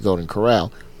making money at Golden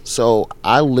Corral. So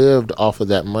I lived off of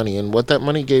that money, and what that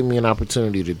money gave me an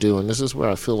opportunity to do, and this is where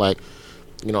I feel like,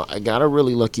 I got a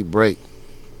really lucky break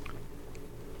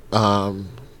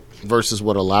versus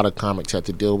what a lot of comics had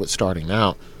to deal with starting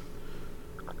out.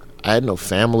 I had no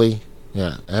family.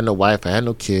 I had no wife. I had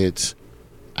no kids.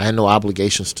 I had no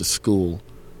obligations to school.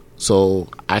 So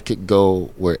I could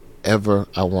go wherever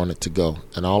I wanted to go.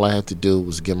 And all I had to do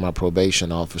was give my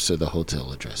probation officer the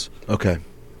hotel address. Okay.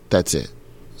 That's it.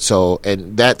 So,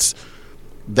 and that's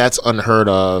unheard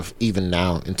of even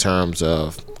now in terms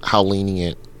of how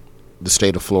lenient the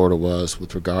state of Florida was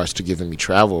with regards to giving me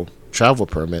travel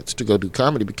permits to go do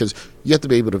comedy, because you have to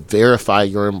be able to verify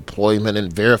your employment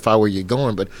and verify where you're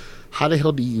going. But how the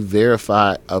hell do you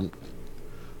verify an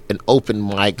open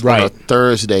mic on a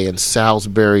Thursday in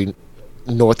Salisbury,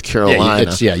 North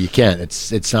Carolina? You can't.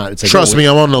 It's not. It's like, trust me,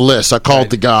 I'm on the list. I called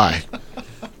the guy.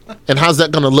 And how's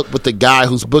that going to look with the guy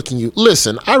who's booking you?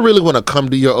 Listen, I really want to come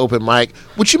to your open mic.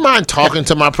 Would you mind talking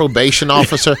to my probation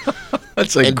officer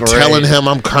and telling him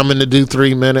I'm coming to do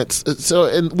 3 minutes?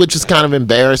 So, which is kind of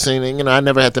embarrassing. And, I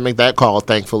never had to make that call,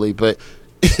 thankfully, but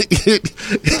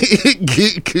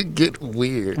it could get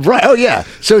weird. Right. Oh, yeah.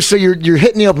 So you're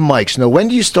hitting the open mics. Now, when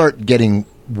do you start getting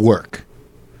work?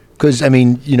 Because,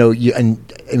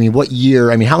 what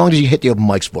year? How long did you hit the open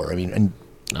mics for?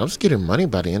 I was getting money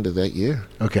by the end of that year.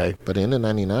 Okay. By the end of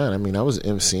 99, I was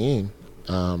MCing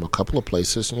a couple of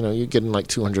places. You're getting like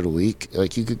 $200 a week.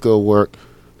 Like, you could go work.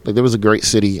 Like, there was a great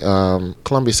city,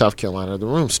 Columbia, South Carolina. The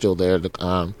room's still there,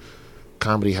 the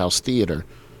Comedy House Theater.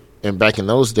 And back in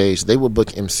those days, they would book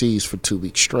MCs for 2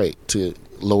 weeks straight to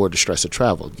lower the stress of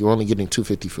travel. You're only getting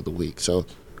 $250 for the week. So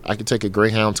I could take a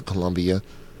Greyhound to Columbia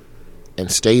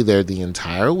and stay there the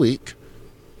entire week.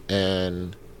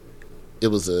 And it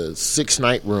was a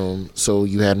 6-night room, so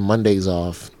you had Mondays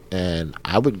off. And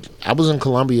I was in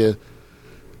Columbia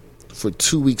for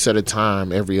 2 weeks at a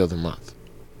time every other month.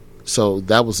 So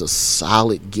that was a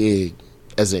solid gig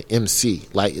as an MC.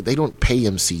 Like, they don't pay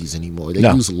MCs anymore. They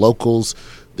use locals.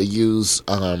 They use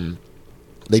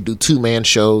they do 2-man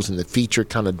shows, and the feature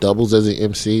kind of doubles as an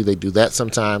MC. They do that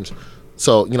sometimes.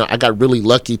 So, I got really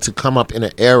lucky to come up in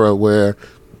an era where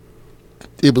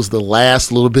it was the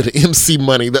last little bit of MC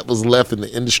money that was left in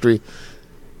the industry.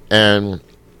 And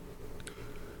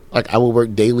like, I would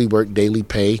work daily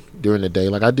pay during the day.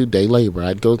 Like, I do day labor.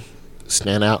 I'd go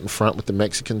stand out in front with the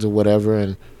Mexicans or whatever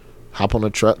and hop on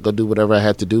a truck, go do whatever I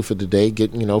had to do for the day,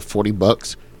 get,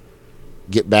 $40,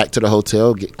 get back to the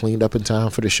hotel, get cleaned up in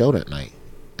time for the show that night.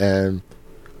 And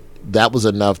that was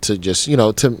enough to just,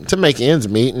 to make ends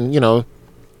meet and,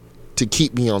 to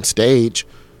keep me on stage.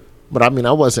 But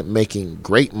I wasn't making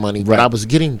great money, but I was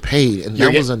getting paid, and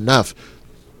that was enough.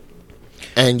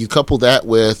 And you couple that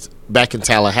with back in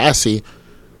Tallahassee,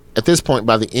 at this point,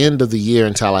 by the end of the year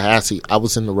in Tallahassee, I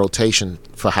was in the rotation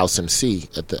for House MC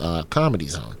at the Comedy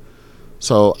Zone.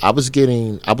 So I was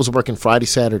working Friday,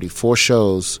 Saturday, 4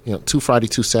 shows, 2 Friday,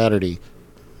 2 Saturday.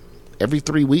 Every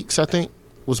 3 weeks, I think,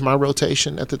 was my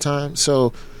rotation at the time.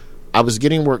 So I was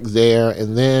getting work there,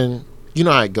 and then,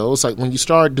 how it goes. Like, when you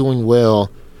start doing well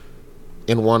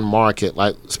in one market,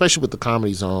 like especially with the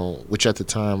Comedy Zone, which at the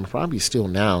time, probably still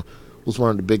now, was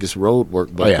one of the biggest road work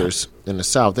bookers in the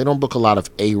South. They don't book a lot of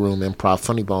A-room, improv,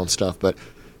 funny bone stuff, but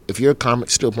if you're a comic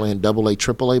still playing AA,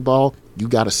 AAA ball, you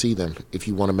got to see them if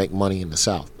you want to make money in the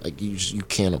South. Like you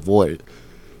can't avoid it.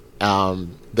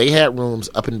 They had rooms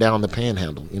up and down the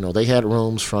Panhandle. You know, they had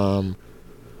rooms from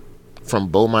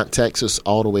Beaumont, Texas,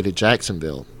 all the way to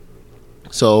Jacksonville.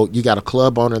 So you got a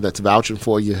club owner that's vouching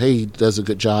for you. Hey, he does a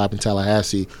good job in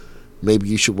Tallahassee. Maybe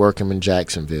you should work him in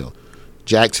Jacksonville.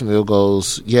 Jacksonville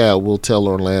goes, yeah, we'll tell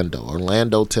Orlando.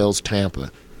 Orlando tells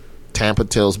Tampa. Tampa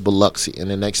tells Biloxi. And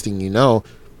the next thing you know,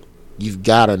 you've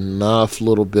got enough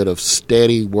little bit of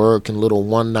steady work and little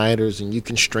one-nighters, and you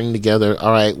can string together,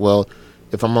 all right, well,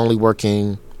 if I'm only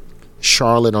working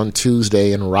Charlotte on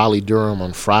Tuesday and Raleigh-Durham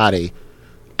on Friday,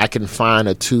 I can find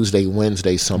a Tuesday,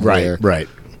 Wednesday somewhere. Right.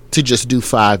 To just do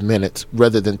 5 minutes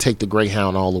rather than take the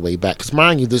Greyhound all the way back. Because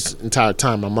mind you, this entire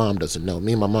time my mom doesn't know.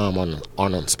 Me and my mom aren't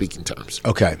on speaking terms.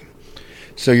 Okay.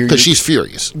 So you're... Because she's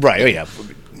furious. Right, oh yeah.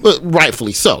 But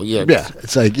rightfully so, yeah. Yeah,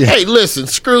 it's like... Yeah. Hey, listen,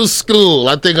 screw school.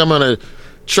 I think I'm going to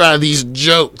try these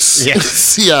jokes. Yeah.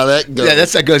 See how that goes. Yeah,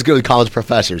 that goes good with college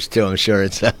professors too. I'm sure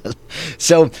it's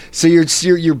so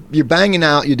you're banging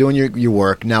out. You're doing your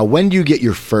work. Now, when do you get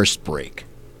your first break?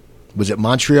 Was it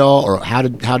Montreal, or how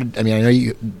did I mean? I know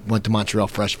you went to Montreal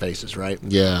Fresh Faces, right?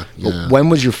 Yeah. But when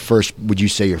was your first? Would you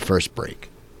say your first break?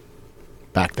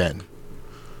 Back then,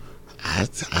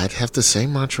 I'd have to say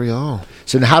Montreal.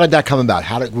 So how did that come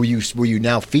about? Were you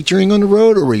now featuring on the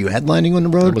road, or were you headlining on the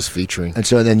road? I was featuring, and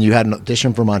so then you had an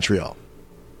audition for Montreal.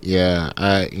 Yeah,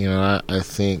 I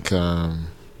think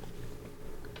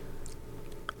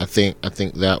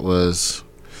that was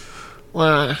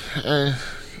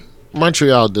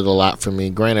Montreal did a lot for me.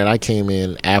 Granted, I came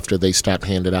in after they stopped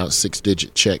handing out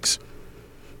 6-digit checks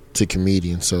to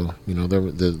comedians, so they're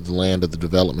the land of the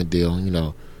development deal.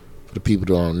 For the people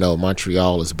who don't know,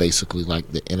 Montreal is basically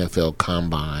like the NFL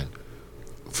Combine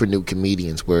for new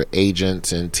comedians, where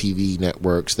agents and TV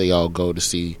networks, they all go to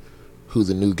see who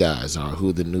the new guys are, who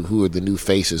are the new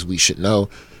faces we should know.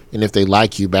 And if they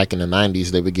like you, back in the 90s,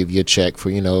 they would give you a check for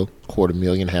 $250,000,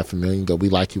 $500,000. Go, we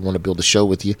like you, want to build a show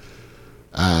with you.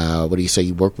 What do you say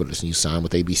you work with us? And you sign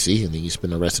with ABC, and then you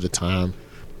spend the rest of the time,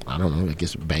 I don't know, I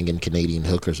guess banging Canadian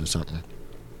hookers or something.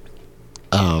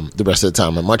 The rest of the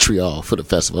time in Montreal for the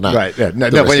festival. Right. Yeah. No,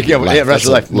 the rest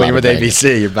of life when you're with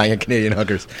ABC, you're banging Canadian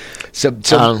hookers. So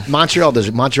Montreal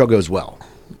goes well.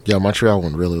 Yeah, Montreal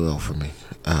went really well for me.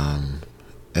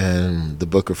 And the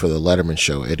booker for the Letterman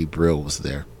show, Eddie Brill, was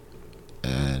there.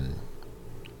 And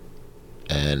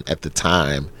at the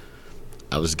time,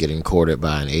 I was getting courted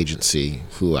by an agency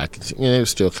who I could, it was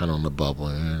still kind of on the bubble,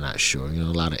 and they're not sure. A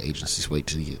lot of agencies wait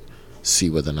till you see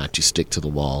whether or not you stick to the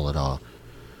wall at all.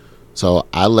 So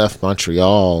I left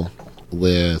Montreal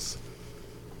with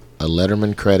a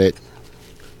Letterman credit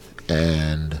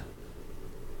and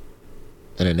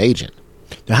an agent.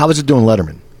 Now, how was it doing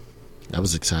Letterman? That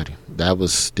was exciting. That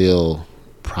was still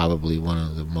probably one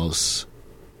of the most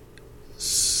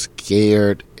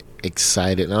scared,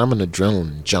 excited, and I'm an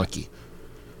adrenaline junkie.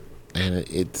 And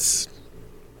it's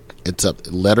up.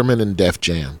 Letterman and Def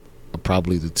Jam are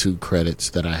probably the two credits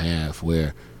that I have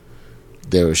where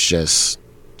there was just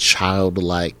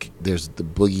childlike, there's the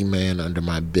boogeyman under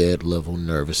my bed level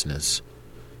nervousness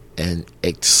and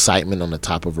excitement on the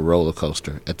top of a roller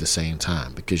coaster at the same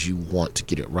time, because you want to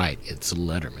get it right. It's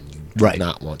Letterman. You do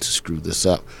not want to screw this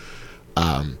up.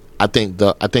 I think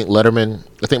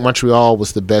Montreal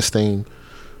was the best thing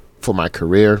for my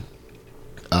career.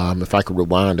 If I could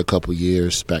rewind a couple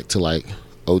years back to like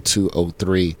 02,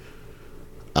 03,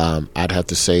 I'd have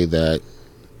to say that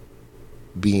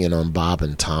being on Bob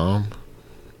and Tom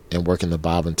and working the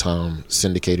Bob and Tom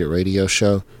syndicated radio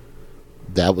show,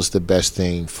 that was the best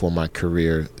thing for my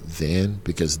career then,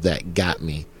 because that got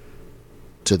me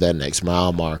to that next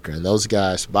mile marker. And those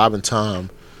guys, Bob and Tom,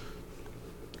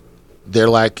 they're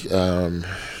like, I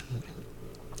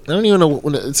don't even know,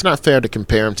 it's not fair to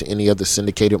compare them to any other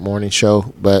syndicated morning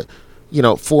show, but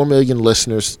 4 million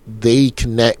listeners, they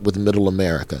connect with middle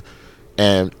America.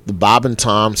 And the Bob and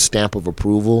Tom stamp of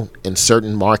approval in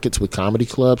certain markets with comedy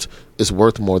clubs is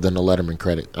worth more than the Letterman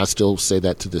credit. I still say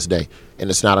that to this day. And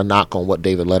it's not a knock on what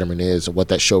David Letterman is and what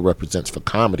that show represents for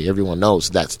comedy. Everyone knows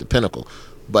that's the pinnacle.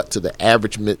 But to the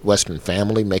average Midwestern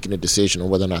family making a decision on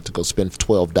whether or not to go spend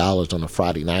 $12 on a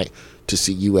Friday night to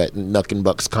see you at Nuck and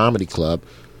Buck's Comedy Club,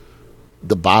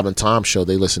 the Bob and Tom show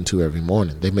they listen to every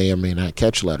morning. They may or may not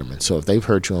catch Letterman. So if they've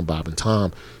heard you on Bob and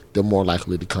Tom, they're more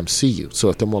likely to come see you. So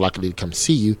if they're more likely to come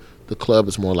see you, the club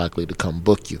is more likely to come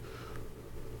book you.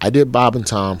 I did Bob and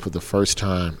Tom for the first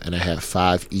time, and I had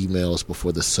 5 emails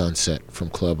before the sunset from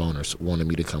club owners wanting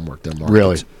me to come work their markets.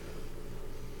 Really?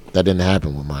 That didn't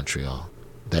happen with Montreal.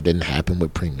 That didn't happen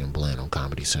with Premium Blend on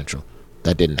Comedy Central.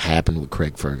 That didn't happen with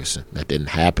Craig Ferguson. That didn't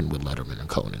happen with Letterman and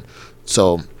Conan.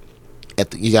 So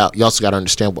you also got to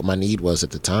understand what my need was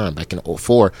at the time. Back in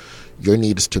 '04, your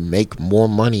need is to make more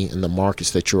money in the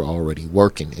markets that you're already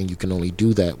working, and you can only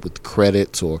do that with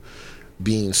credits or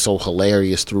being so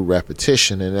hilarious through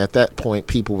repetition. And at that point,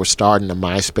 people were starting to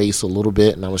MySpace a little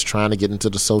bit, and I was trying to get into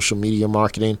the social media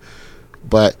marketing.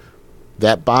 But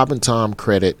that Bob and Tom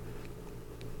credit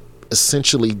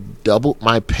essentially doubled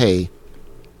my pay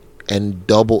and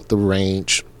doubled the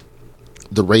radius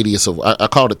of, I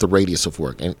called it the radius of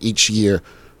work. And each year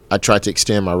I tried to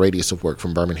extend my radius of work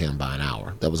from Birmingham by an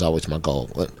hour. That was always my goal.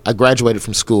 I graduated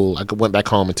from school. I went back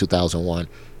home in 2001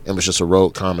 and was just a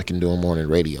road comic and doing morning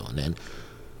radio. And then,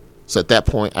 so at that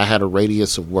point, I had a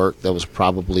radius of work that was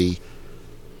probably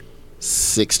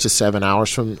 6 to 7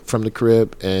 hours from the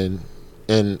crib. And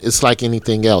it's like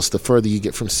anything else. The further you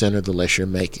get from center, the less you're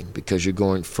making, because you're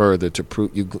going further to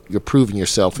prove you're proving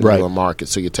yourself in your market.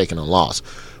 So you're taking a loss.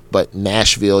 But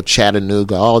Nashville,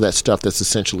 Chattanooga, all that stuff that's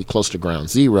essentially close to ground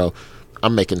zero,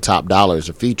 I'm making top dollars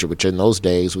a feature, which in those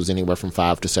days was anywhere from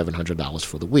 $500 to $700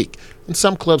 for the week. And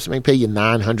some clubs may pay you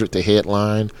 $900 to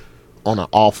headline on an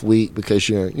off week because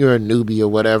you're a newbie or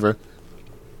whatever.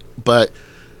 But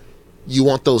you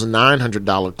want those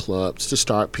 $900 clubs to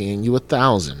start paying you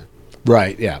 $1,000.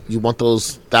 Right. Yeah. You want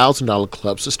those $1,000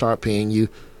 clubs to start paying you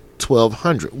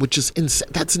 $1,200, which is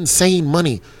that's insane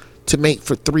money to make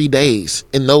for 3 days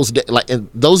in those days. Like in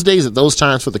those days, at those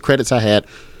times, for the credits I had,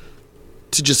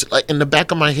 to just like in the back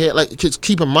of my head, like just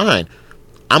keep in mind,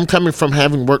 I'm coming from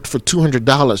having worked for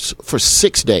 $200 for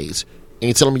 6 days, and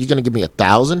you're telling me you're going to give me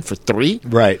 $1,000 for 3?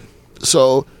 Right.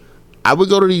 So I would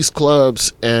go to these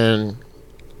clubs, and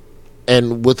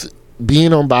with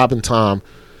being on Bob and Tom,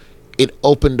 it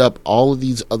opened up all of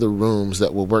these other rooms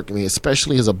that were working me,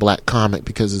 especially as a black comic,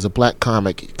 because as a black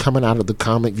comic coming out of the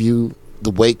Comic View, the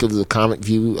wake of the Comic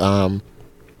View,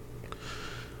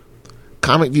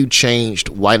 Comic View changed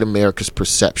white America's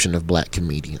perception of black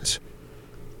comedians,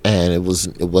 and it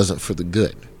wasn't for the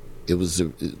good. There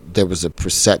was a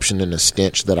perception and a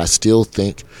stench that I still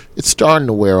think it's starting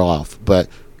to wear off, but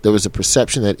there was a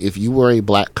perception that if you were a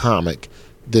black comic,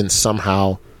 then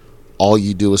somehow all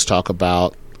you do is talk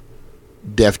about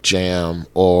Def Jam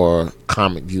or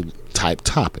Comic View type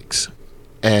topics,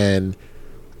 and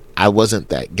I wasn't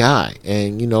that guy.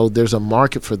 And there's a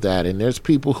market for that, and there's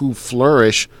people who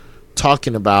flourish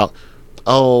talking about,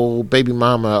 oh, baby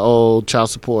mama, oh, child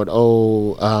support,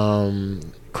 oh,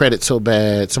 credit so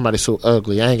bad, somebody so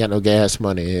ugly, I ain't got no gas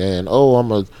money, and oh,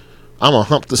 I'm a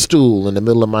hump the stool in the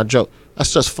middle of my joke.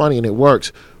 That's just funny and it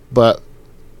works, but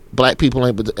black people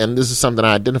ain't. And this is something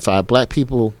I identify. Black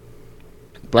people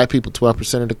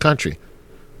 12% of the country.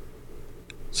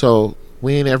 So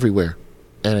we ain't everywhere,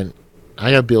 and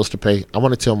I got bills to pay. I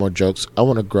want to tell more jokes. I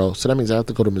want to grow. So that means I have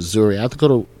to go to Missouri. I have to go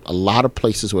to a lot of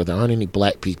places where there aren't any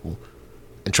black people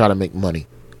and try to make money.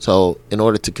 So in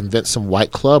order to convince some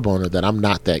white club owner that I'm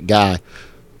not that guy,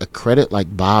 a credit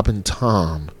like Bob and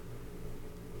Tom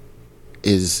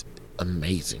is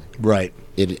amazing. Right.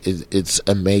 It's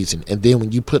amazing. And then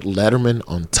when you put Letterman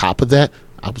on top of that,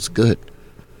 I was good.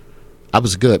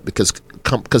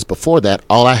 Because before that,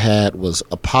 all I had was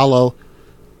Apollo,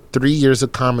 3 years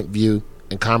of Comic View,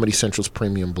 and Comedy Central's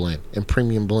Premium Blend. And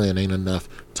Premium Blend ain't enough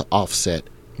to offset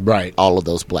all of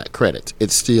those black credits.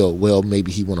 It's still, well,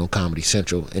 maybe he went on Comedy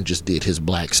Central and just did his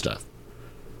black stuff.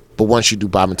 But once you do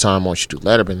Bob and Tom, once you do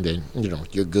Letterman, then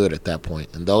you're good at that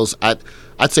point. And those, I'd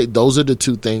say those are the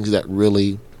two things that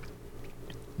really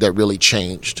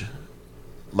changed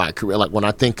my career. Like when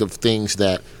I think of things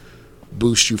that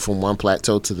boost you from one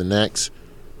plateau to the next,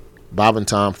 Bob and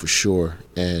Tom for sure,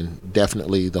 and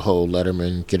definitely the whole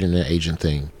Letterman getting an agent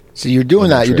thing. So you're doing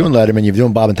that. You're doing Letterman. You're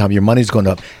doing Bob and Tom. Your money's going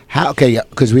up.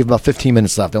 Because we have about 15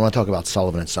 minutes left. I want to talk about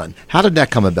Sullivan and Son. How did that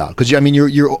come about? Because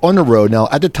you're on the road now.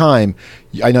 At the time,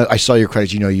 I know I saw your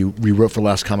credits. You rewrote for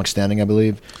Last Comic Standing, I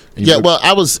believe. Well,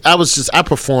 I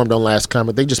performed on Last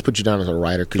Comic. They just put you down as a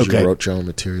writer because you wrote your own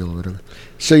material or whatever.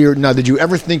 So did you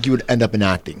ever think you would end up in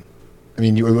acting? I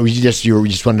mean, you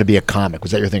just wanted to be a comic.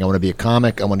 Was that your thing? I want to be a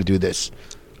comic. I want to do this.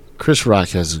 Chris Rock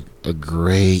has a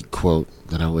great quote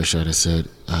that I wish I'd have said.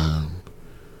 I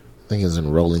think it was in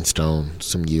Rolling Stone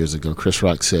some years ago. Chris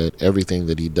Rock said, everything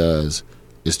that he does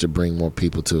is to bring more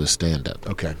people to his stand-up.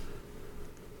 Okay.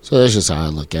 So that's just how I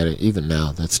look at it. Even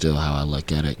now, that's still how I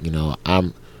look at it.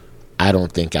 I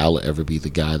don't think I'll ever be the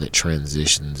guy that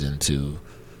transitions into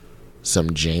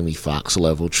some Jamie Foxx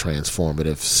level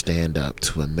transformative stand-up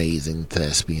to amazing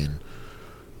thespian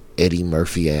Eddie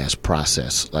Murphy ass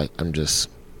process. Like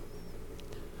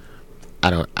I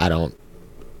don't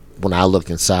when I look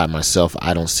inside myself,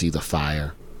 I don't see the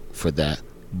fire for that,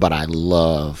 but I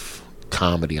love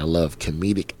comedy. I love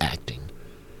comedic acting.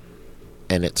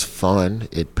 And it's fun.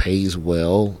 It pays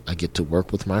well. I get to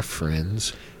work with my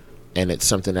friends. And it's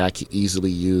something that I can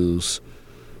easily use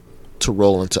to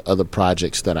roll into other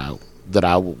projects that I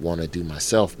would want to do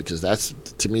myself, because that's,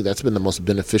 to me, that's been the most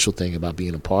beneficial thing about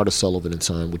being a part of Sullivan and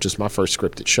Son, which is my first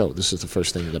scripted show. This is the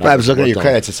first thing that I was looking at your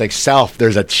credits. It's like Self.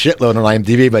 There's a shitload on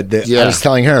IMDb, but I was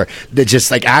telling her that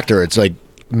just like actor, it's like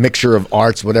mixture of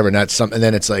arts, whatever. And that's something. And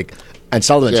then it's like, and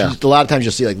Sullivan. A lot of times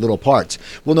you'll see like little parts.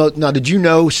 Well, now, did you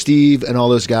know Steve and all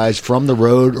those guys from the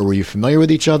road, or were you familiar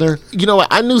with each other? You know what?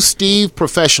 I knew Steve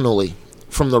professionally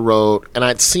from the road, and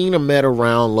I'd seen him met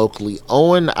around locally.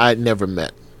 Owen, I'd never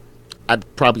met. I'd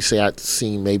probably say I'd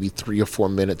seen maybe 3 or 4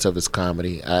 minutes of his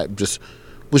comedy. I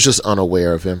was just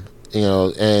unaware of him, you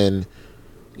know. And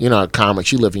you know,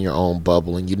 comics, you live in your own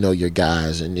bubble, and you know your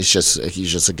guys, and he's just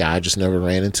a guy I just never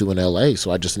ran into in L.A.,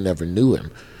 so I just never knew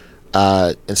him.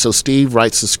 And so Steve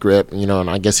writes the script, you know, and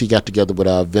I guess he got together with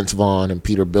Vince Vaughn and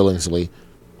Peter Billingsley,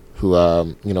 who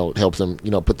you know, helps him,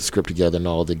 you know, put the script together and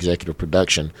all the executive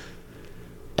production.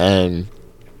 And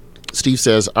Steve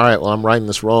says, "All right, well, I'm writing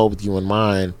this role with you in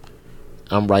mind.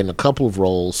 I'm writing a couple of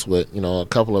roles with, you know, a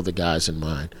couple of the guys in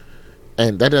mind."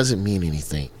 And that doesn't mean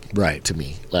anything, right, to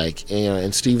me. Like, you know,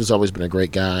 and Steve has always been a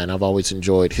great guy, and I've always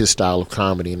enjoyed his style of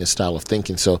comedy and his style of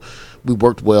thinking. So we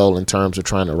worked well in terms of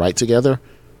trying to write together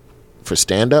for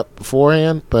stand-up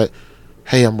beforehand. But,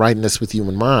 hey, I'm writing this with you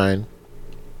in mind.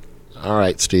 All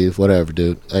right, Steve, whatever,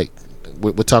 dude. Like,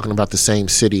 we're talking about the same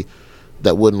city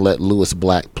that wouldn't let Lewis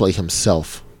Black play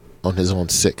himself on his own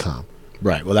sitcom.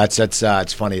 Right. Well, that's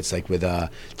it's funny. It's like with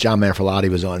John Manfrotati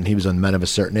he was on Men of a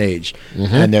Certain Age,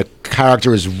 and the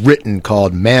character is written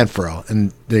called Manfro,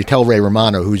 and they tell Ray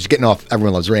Romano, who's getting off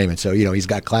Everyone Loves Raymond, so you know he's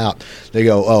got clout. They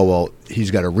go, "Oh well,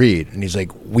 he's got to read," and he's like,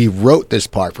 "We wrote this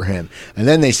part for him," and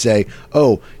then they say,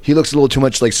 "Oh, he looks a little too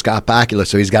much like Scott Bakula,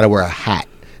 so he's got to wear a hat."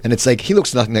 And it's like, he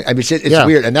looks nothing. I mean, it's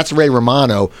weird. And that's Ray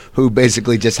Romano, who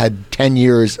basically just had 10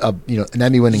 years of, you know, an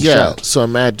Emmy-winning show. So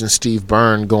imagine Steve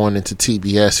Byrne going into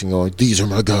TBS and going, "These are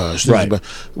my guys," right?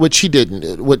 Which he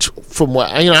didn't. Which, from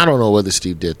what I don't know whether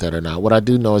Steve did that or not. What I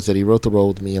do know is that he wrote the role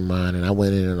with me in mind, and I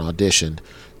went in and auditioned.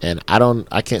 And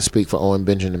I can't speak for Owen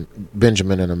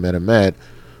Benjamin and Ahmed Ahmed,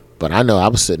 but I know I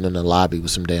was sitting in the lobby with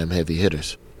some damn heavy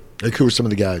hitters. Like, who were some of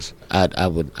the guys? I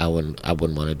wouldn't want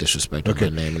to disrespect them by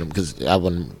naming them, because I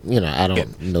wouldn't, you know, I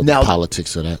don't know the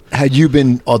politics of that. Had you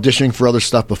been auditioning for other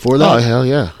stuff before that? Oh, hell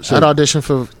yeah. So, I'd auditioned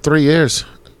for 3 years.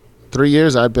 3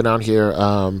 years I'd been out here.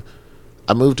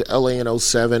 I moved to LA in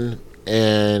 2007,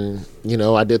 and, you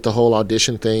know, I did the whole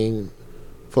audition thing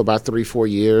for about 3-4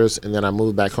 years, and then I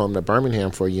moved back home to Birmingham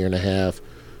for a year and a half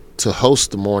to host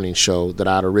the morning show that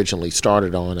I'd originally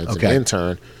started on as an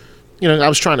intern. You know, I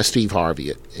was trying to Steve Harvey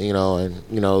it, you know, and,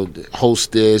 you know,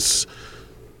 host this,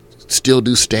 still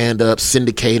do stand-up,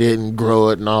 syndicate it, and grow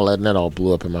it, and all that, and that all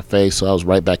blew up in my face. So I was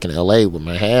right back in L.A. with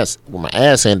my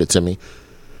ass handed to me,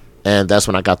 and that's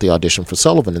when I got the audition for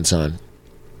Sullivan and Son.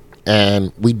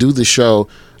 And we do the show.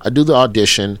 I do the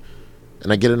audition,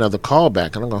 and I get another call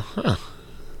back, and I go, all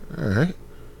right.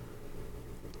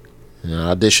 And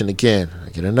I audition again. I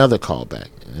get another call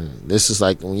back. And this is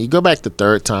like, when you go back the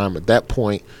third time, at that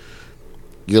point,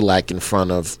 you're like in front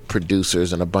of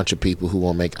producers and a bunch of people who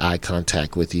won't make eye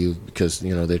contact with you, because,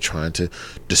 you know, they're trying to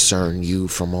discern you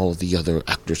from all of the other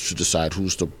actors to decide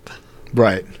who's the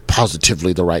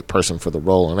positively the right person for the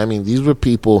role. And I mean, these were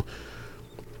people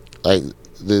like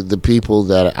the people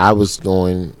that I was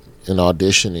going and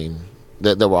auditioning,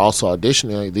 that were also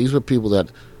auditioning. Like, these were people that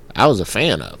I was a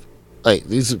fan of. Like,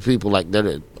 these are people like that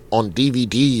are on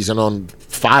DVDs and on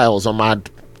files on my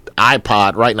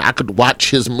iPod right now. I could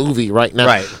watch his movie right now.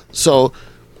 Right. So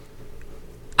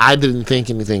I didn't think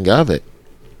anything of it.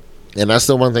 And that's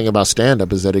the one thing about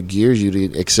stand-up, is that it gears you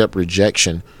to accept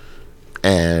rejection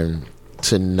and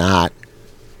to not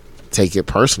take it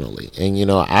personally. And, you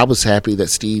know, I was happy that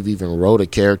Steve even wrote a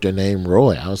character named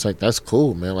Roy. I was like, that's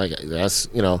cool, man. Like, that's,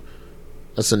 you know,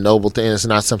 that's a noble thing. It's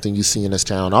not something you see in this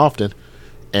town often.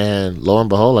 And lo and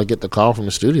behold, I get the call from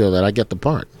the studio that I get the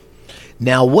part.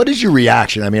 Now, what is your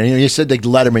reaction? I mean, you know, you said like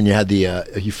Letterman, you had the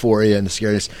euphoria and the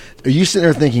scariness. Are you sitting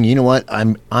there thinking, you know what,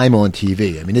 I'm on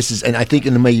TV? I mean, this is, and I think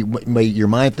in the way your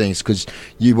mind thinks, because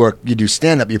you do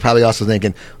stand up, you're probably also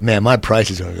thinking, man, my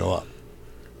price is going to go up.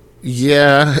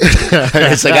 Yeah.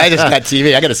 It's like, I just got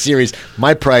TV, I got a series,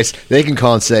 my price, they can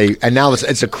call and say, and now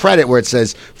it's a credit where it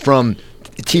says from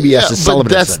TBS to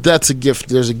Sullivan. But that's a gift.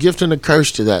 There's a gift and a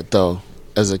curse to that, though,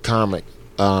 as a comic.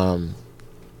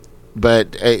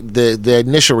 But the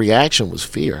initial reaction was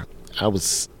fear. I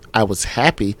was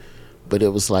happy but it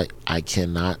was like, I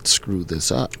cannot screw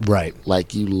this up. Right.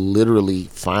 Like, you literally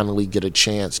finally get a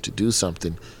chance to do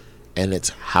something, and it's,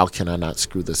 how can I not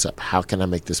screw this up? How can I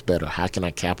make this better? How can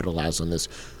I capitalize on this?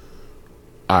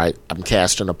 All right, I'm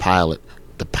casting a pilot.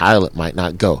 The pilot might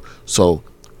not go. So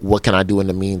what can I do in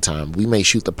the meantime? We may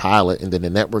shoot the pilot, and then the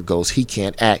network goes, he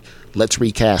can't act. Let's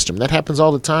recast him. That happens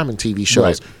all the time in TV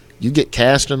shows. Right. You get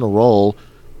cast in a role,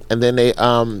 and then they,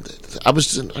 I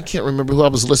can't remember who I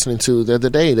was listening to the other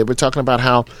day. They were talking about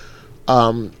how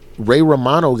Ray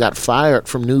Romano got fired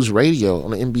from news radio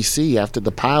on NBC after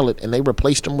the pilot, and they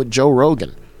replaced him with Joe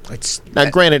Rogan. Now,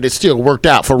 granted, it still worked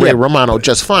out for Ray Romano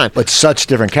just fine. But such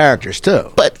different characters,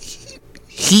 too. But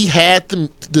he had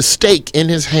the steak in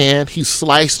his hand. He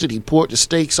sliced it. He poured the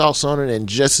steak sauce on it, and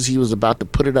just as he was about to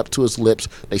put it up to his lips,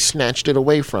 they snatched it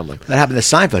away from him. That happened to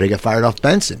Seinfeld. He got fired off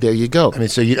Benson. There you go. I mean,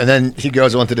 and then he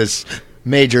goes on to this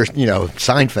major,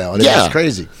 Seinfeld. It's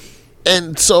crazy.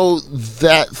 And so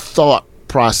that thought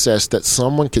process that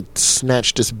someone could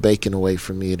snatch this bacon away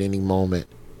from me at any moment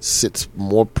sits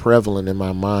more prevalent in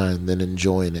my mind than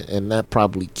enjoying it. And that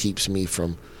probably keeps me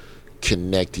from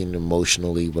connecting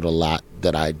emotionally with a lot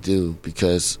that I do,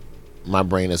 because my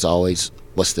brain is always,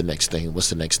 what's the next thing? What's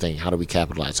the next thing? How do we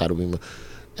capitalize? How do we move?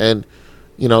 And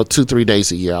 2-3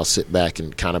 days a year I'll sit back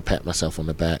and kind of pat myself on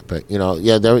the back. But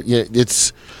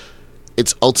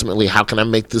it's ultimately, how can I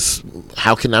make this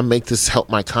help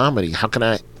my comedy? How can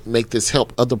I make this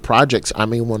help other projects I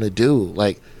may want to do?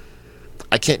 Like,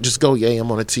 I can't just go,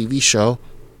 I'm on a TV show,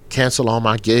 cancel all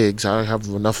my gigs. I have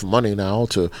enough money now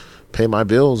to pay my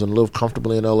bills and live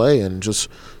comfortably in LA and just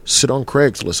sit on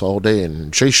Craigslist all day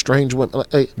and chase strange women.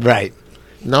 Right.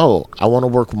 No, I want to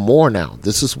work more now.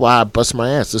 This is why I bust my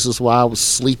ass. This is why I was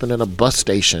sleeping in a bus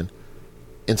station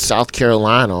in South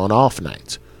Carolina on off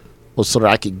nights, was so that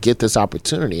I could get this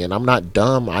opportunity. And I'm not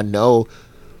dumb. I know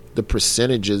the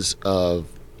percentages of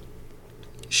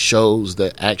shows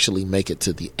that actually make it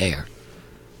to the air.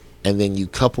 And then you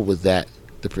couple with that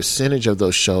the percentage of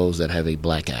those shows that have a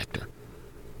black actor.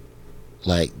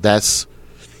 Like, that's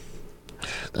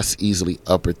easily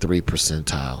upper 3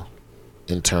 percentile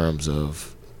in terms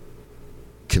of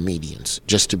comedians,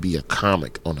 just to be a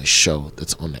comic on a show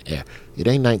that's on the air. It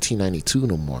ain't 1992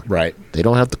 no more. Right. They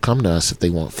don't have to come to us if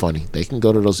they want funny. They can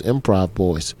go to those improv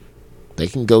boys. They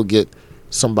can go get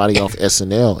somebody off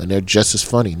SNL, and they're just as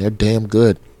funny. And they're damn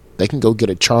good. They can go get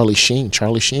a Charlie Sheen.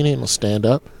 Charlie Sheen ain't no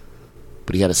stand-up,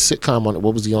 but he had a sitcom on it.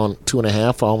 What was he on?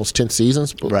 2.5 for almost 10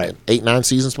 seasons? Right. 8-9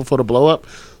 seasons before the blow-up.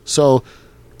 So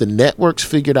the networks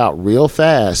figured out real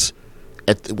fast,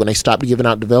 when they stopped giving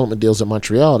out development deals in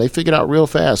Montreal, they figured out real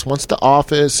fast. Once The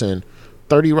Office and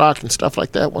 30 Rock and stuff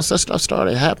like that, once that stuff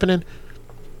started happening,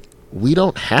 we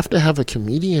don't have to have a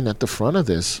comedian at the front of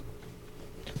this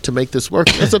to make this work.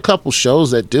 There's a couple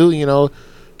shows that do,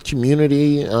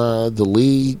 Community, The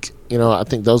League. I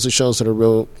think those are shows that are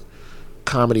real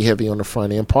comedy heavy on the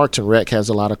front end. Parks and Rec has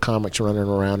a lot of comics running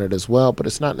around it as well, but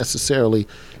it's not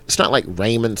like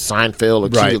Raymond, Seinfeld, or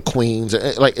King of Queens.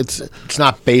 Like, it's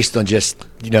not based on just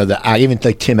even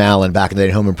like Tim Allen back in the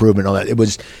day, Home Improvement, and all that.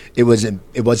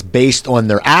 It was based on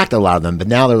their act, a lot of them, but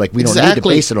now they're like, we don't need to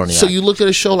base it on the So act. you look at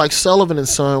a show like Sullivan and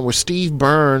Son, where Steve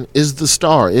Byrne is the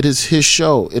star. It is his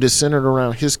show. It is centered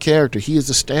around his character. He is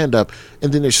a stand-up,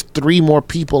 and then there's 3 more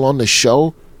people on the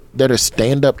show that are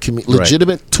stand-up,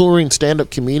 legitimate touring stand-up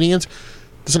comedians.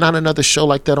 There's not another show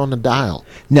like that on the dial.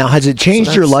 Now, has it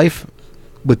changed your life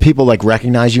with people like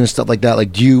recognize you and stuff like that?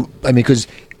 Like, because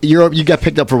you got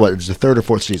picked up for what? It was the 3rd or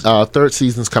 4th season? Third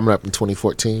season's coming up in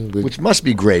 2014. Which must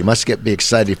be great. Must be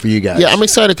excited for you guys. Yeah, I'm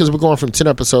excited because we're going from 10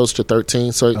 episodes to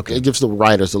 13, so it gives the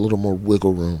writers a little more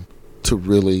wiggle room to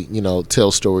really,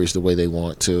 tell stories the way they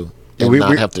want to, and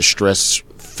not have to stress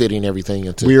fitting everything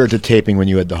into. We were at the taping when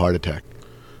you had the heart attack.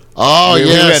 Oh,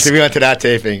 yes. We went to that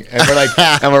taping, and we're like,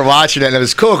 and we're watching it, and it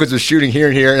was cool because it was shooting here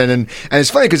and here, and it's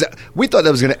funny because we thought that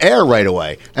was going to air right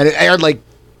away, and it aired like,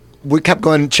 we kept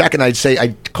going checking. I'd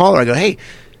call her, I go, hey,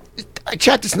 I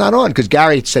checked, it's not on, because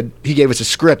Gary said he gave us a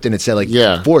script and it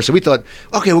said 4, so we thought,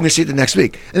 okay, we're going to see it the next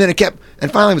week, and then it kept, and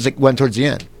finally it was went towards the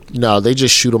end. No, they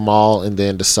just shoot them all and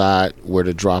then decide where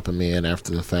to drop them in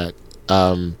after the fact.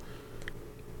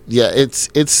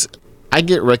 It's I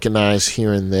get recognized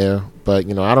here and there, but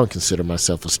I don't consider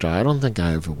myself a star. I don't think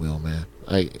I ever will, man.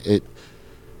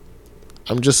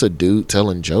 I'm just a dude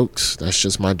telling jokes. That's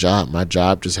just my job. My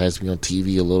job just has me on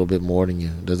TV a little bit more than you.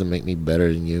 It doesn't make me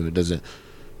better than you. It doesn't,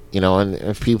 and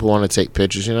if people want to take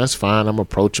pictures, that's fine. I'm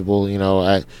approachable.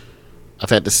 I've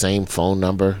had the same phone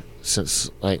number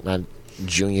since like my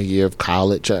junior year of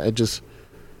college.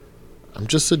 I'm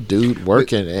just a dude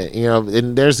working, and,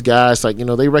 and there's guys like,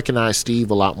 they recognize Steve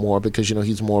a lot more because,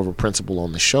 he's more of a principal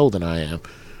on the show than I am.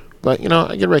 But,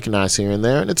 I get recognized here and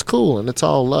there, and it's cool, and it's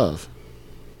all love.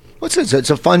 Well, it's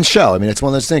a fun show. I mean, it's one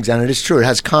of those things, and it is true. It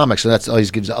has comics, so that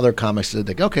always gives other comics that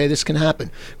think, okay, this can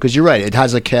happen. Because you're right, it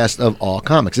has a cast of all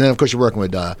comics. And then, of course, you're working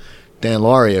with Dan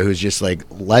Lauria, who's just, like,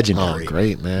 legendary. Oh,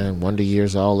 great, man. Wonder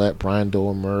Years, all that. Brian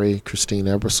Doyle Murray, Christine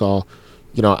Ebersol.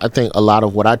 I think a lot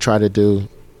of what I try to do,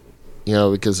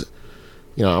 because,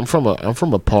 I'm from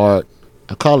a part,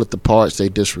 I call it the parts they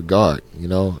disregard.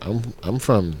 I'm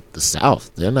from the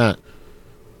South. They're not,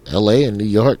 L.A. and New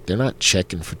York, they're not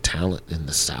checking for talent in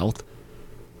the South.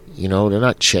 They're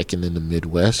not checking in the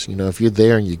Midwest. If you're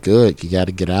there and you're good, you got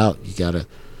to get out. You got to,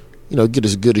 get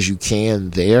as good as you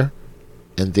can there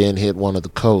and then hit one of the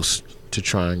coasts to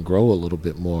try and grow a little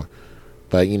bit more.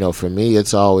 But, for me,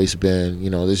 it's always been,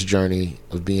 this journey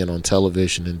of being on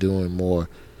television and doing more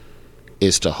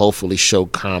is to hopefully show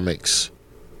comics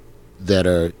that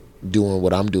are doing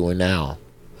what I'm doing now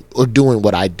or doing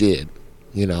what I did,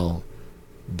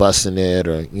 busting it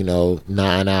or,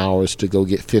 9 hours to go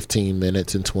get 15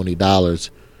 minutes and $20,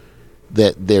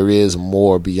 that there is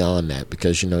more beyond that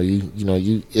because,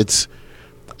 it's,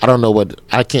 I don't know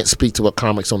I can't speak to what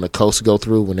comics on the coast go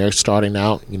through when they're starting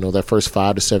out, their first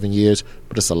 5 to 7 years,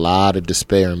 but it's a lot of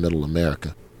despair in middle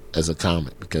America as a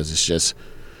comic because it's just,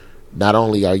 not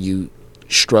only are you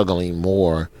struggling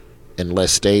more and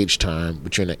less stage time,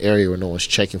 but you're in an area where no one's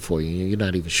checking for you. You're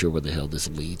not even sure where the hell this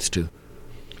leads to,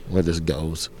 where this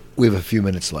goes. We have a few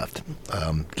minutes left.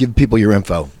 Give people your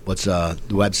info. What's the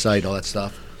website, all that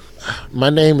stuff? My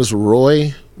name is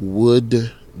Roy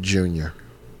Wood Jr.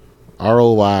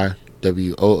 ROYWOODJR.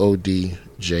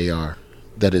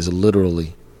 That is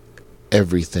literally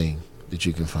everything that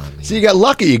you can find me. So you got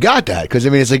lucky you got that because,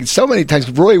 it's like so many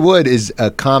times Roy Wood is a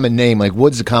common name. Like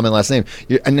Wood's a common last name.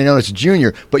 And I know it's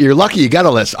Junior, but you're lucky you got a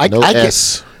list. No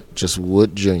S, just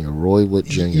Wood Jr., Roy Wood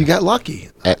Jr. You got lucky.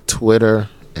 At Twitter,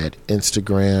 at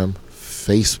Instagram,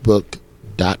 Facebook.com,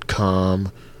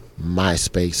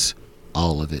 MySpace,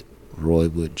 all of it. Roy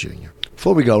Wood Jr.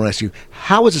 Before we go, I want to ask you,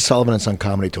 how was the Sullivan & Son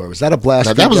Comedy Tour? Was that a blast?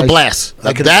 Now, that was a blast.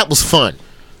 That was fun.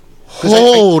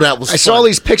 That was fun. I saw all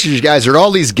these pictures, you guys, are at all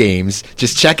these games,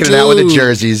 just checking it out with the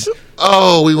jerseys.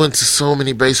 Oh, we went to so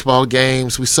many baseball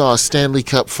games. We saw a Stanley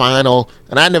Cup final,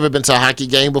 and I'd never been to a hockey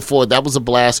game before. That was a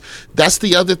blast. That's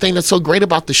the other thing that's so great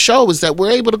about the show is that we're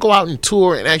able to go out and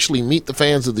tour and actually meet the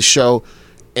fans of the show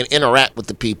and interact with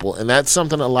the people, and that's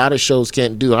something a lot of shows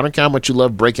can't do. I don't care how much you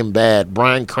love Breaking Bad.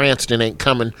 Bryan Cranston ain't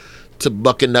coming to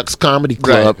Buck and Nuts Comedy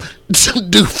Club to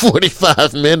do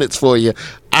 45 minutes for you.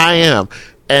 I am.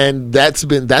 And that's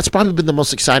probably been the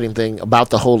most exciting thing about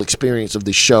the whole experience of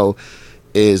the show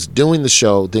is doing the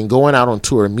show, then going out on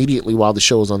tour immediately while the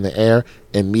show is on the air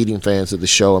and meeting fans of the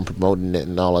show and promoting it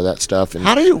and all of that stuff. And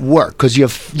how did it work? Because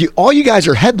all you guys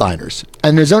are headliners,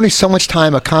 and there's only so much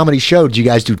time a comedy show. Do you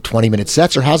guys do 20-minute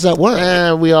sets, or how's that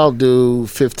work? We all do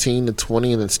 15 to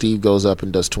 20, and then Steve goes up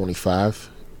and does 25,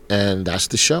 and that's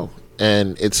the show.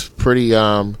 And it's pretty.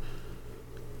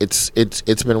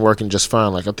 It's been working just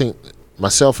fine. Like I think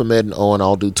myself, Ahmed, and Owen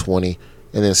all do 20.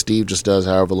 And then Steve just does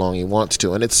however long he wants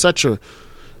to. And it's such a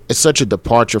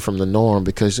departure from the norm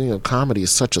because, comedy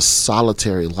is such a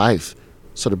solitary life.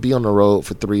 So to be on the road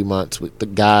for 3 months with the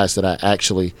guys that I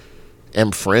actually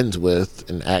am friends with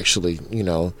and actually,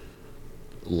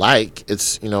 like,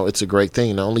 it's a great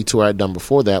thing. The only tour I'd done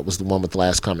before that was the one with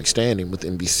Last Comic Standing with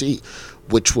NBC,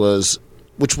 which was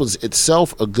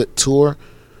itself a good tour,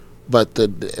 but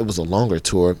it was a longer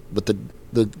tour. But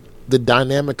the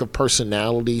dynamic of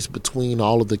personalities between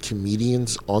all of the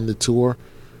comedians on the tour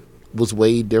was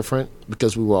way different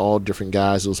because we were all different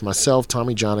guys. It was myself,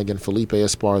 Tommy Johnigan, Felipe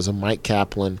Esparza, Mike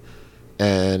Kaplan,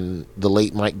 and the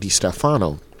late Mike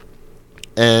DiStefano.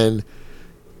 And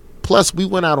plus, we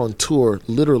went out on tour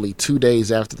literally 2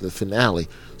 days after the finale.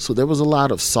 So there was a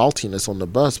lot of saltiness on the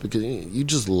bus because you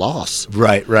just lost.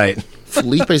 Right.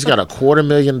 Felipe's got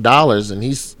 $250,000 and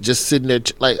he's just sitting there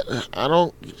like, I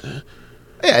don't...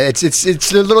 Yeah, it's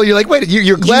a little. You're like, wait,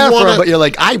 you're glad for him, but you're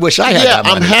like, I wish I had that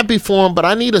money. I'm happy for him, but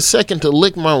I need a second to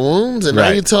lick my wounds, and now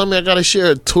you're telling me I got to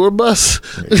share a tour bus.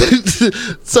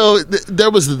 So there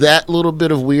was that little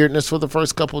bit of weirdness for the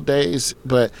first couple of days,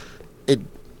 but it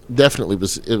definitely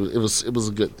was. It was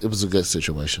a good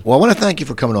situation. Well, I want to thank you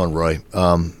for coming on, Roy.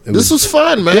 This was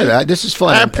fun, man. Yeah, this is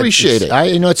fun. I appreciate it.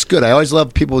 It's good. I always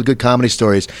love people with good comedy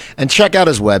stories. And check out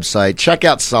his website. Check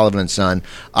out Sullivan & Son.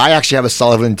 I actually have a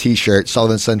Sullivan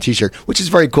Son T-shirt, which is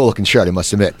a very cool looking shirt, I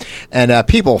must admit. And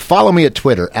people, follow me at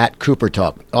Twitter at Cooper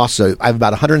Talk. Also, I have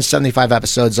about 175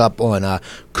 episodes up on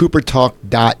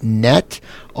coopertalk.net.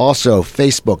 Also,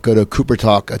 Facebook, go to Cooper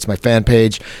Talk. That's my fan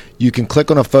page. You can click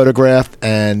on a photograph,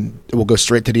 and it will go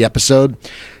straight to the episode.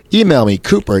 Email me,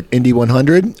 Cooper at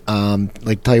Indy100.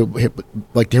 Like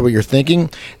to hear what you're thinking.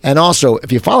 And also,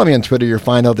 if you follow me on Twitter, you'll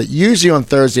find out that usually on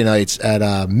Thursday nights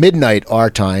at midnight our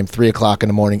time, 3 o'clock in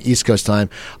the morning, East Coast time,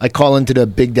 I call into the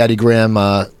Big Daddy Graham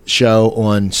show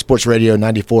on Sports Radio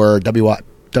 94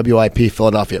 WIP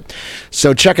Philadelphia.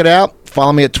 So check it out.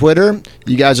 Follow me at Twitter.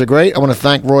 You guys are great. I want to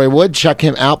thank Roy Wood. Check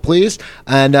him out, please.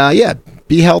 And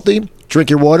be healthy. Drink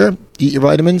your water. Eat your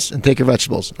vitamins. And take your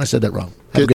vegetables. I said that wrong. Have a good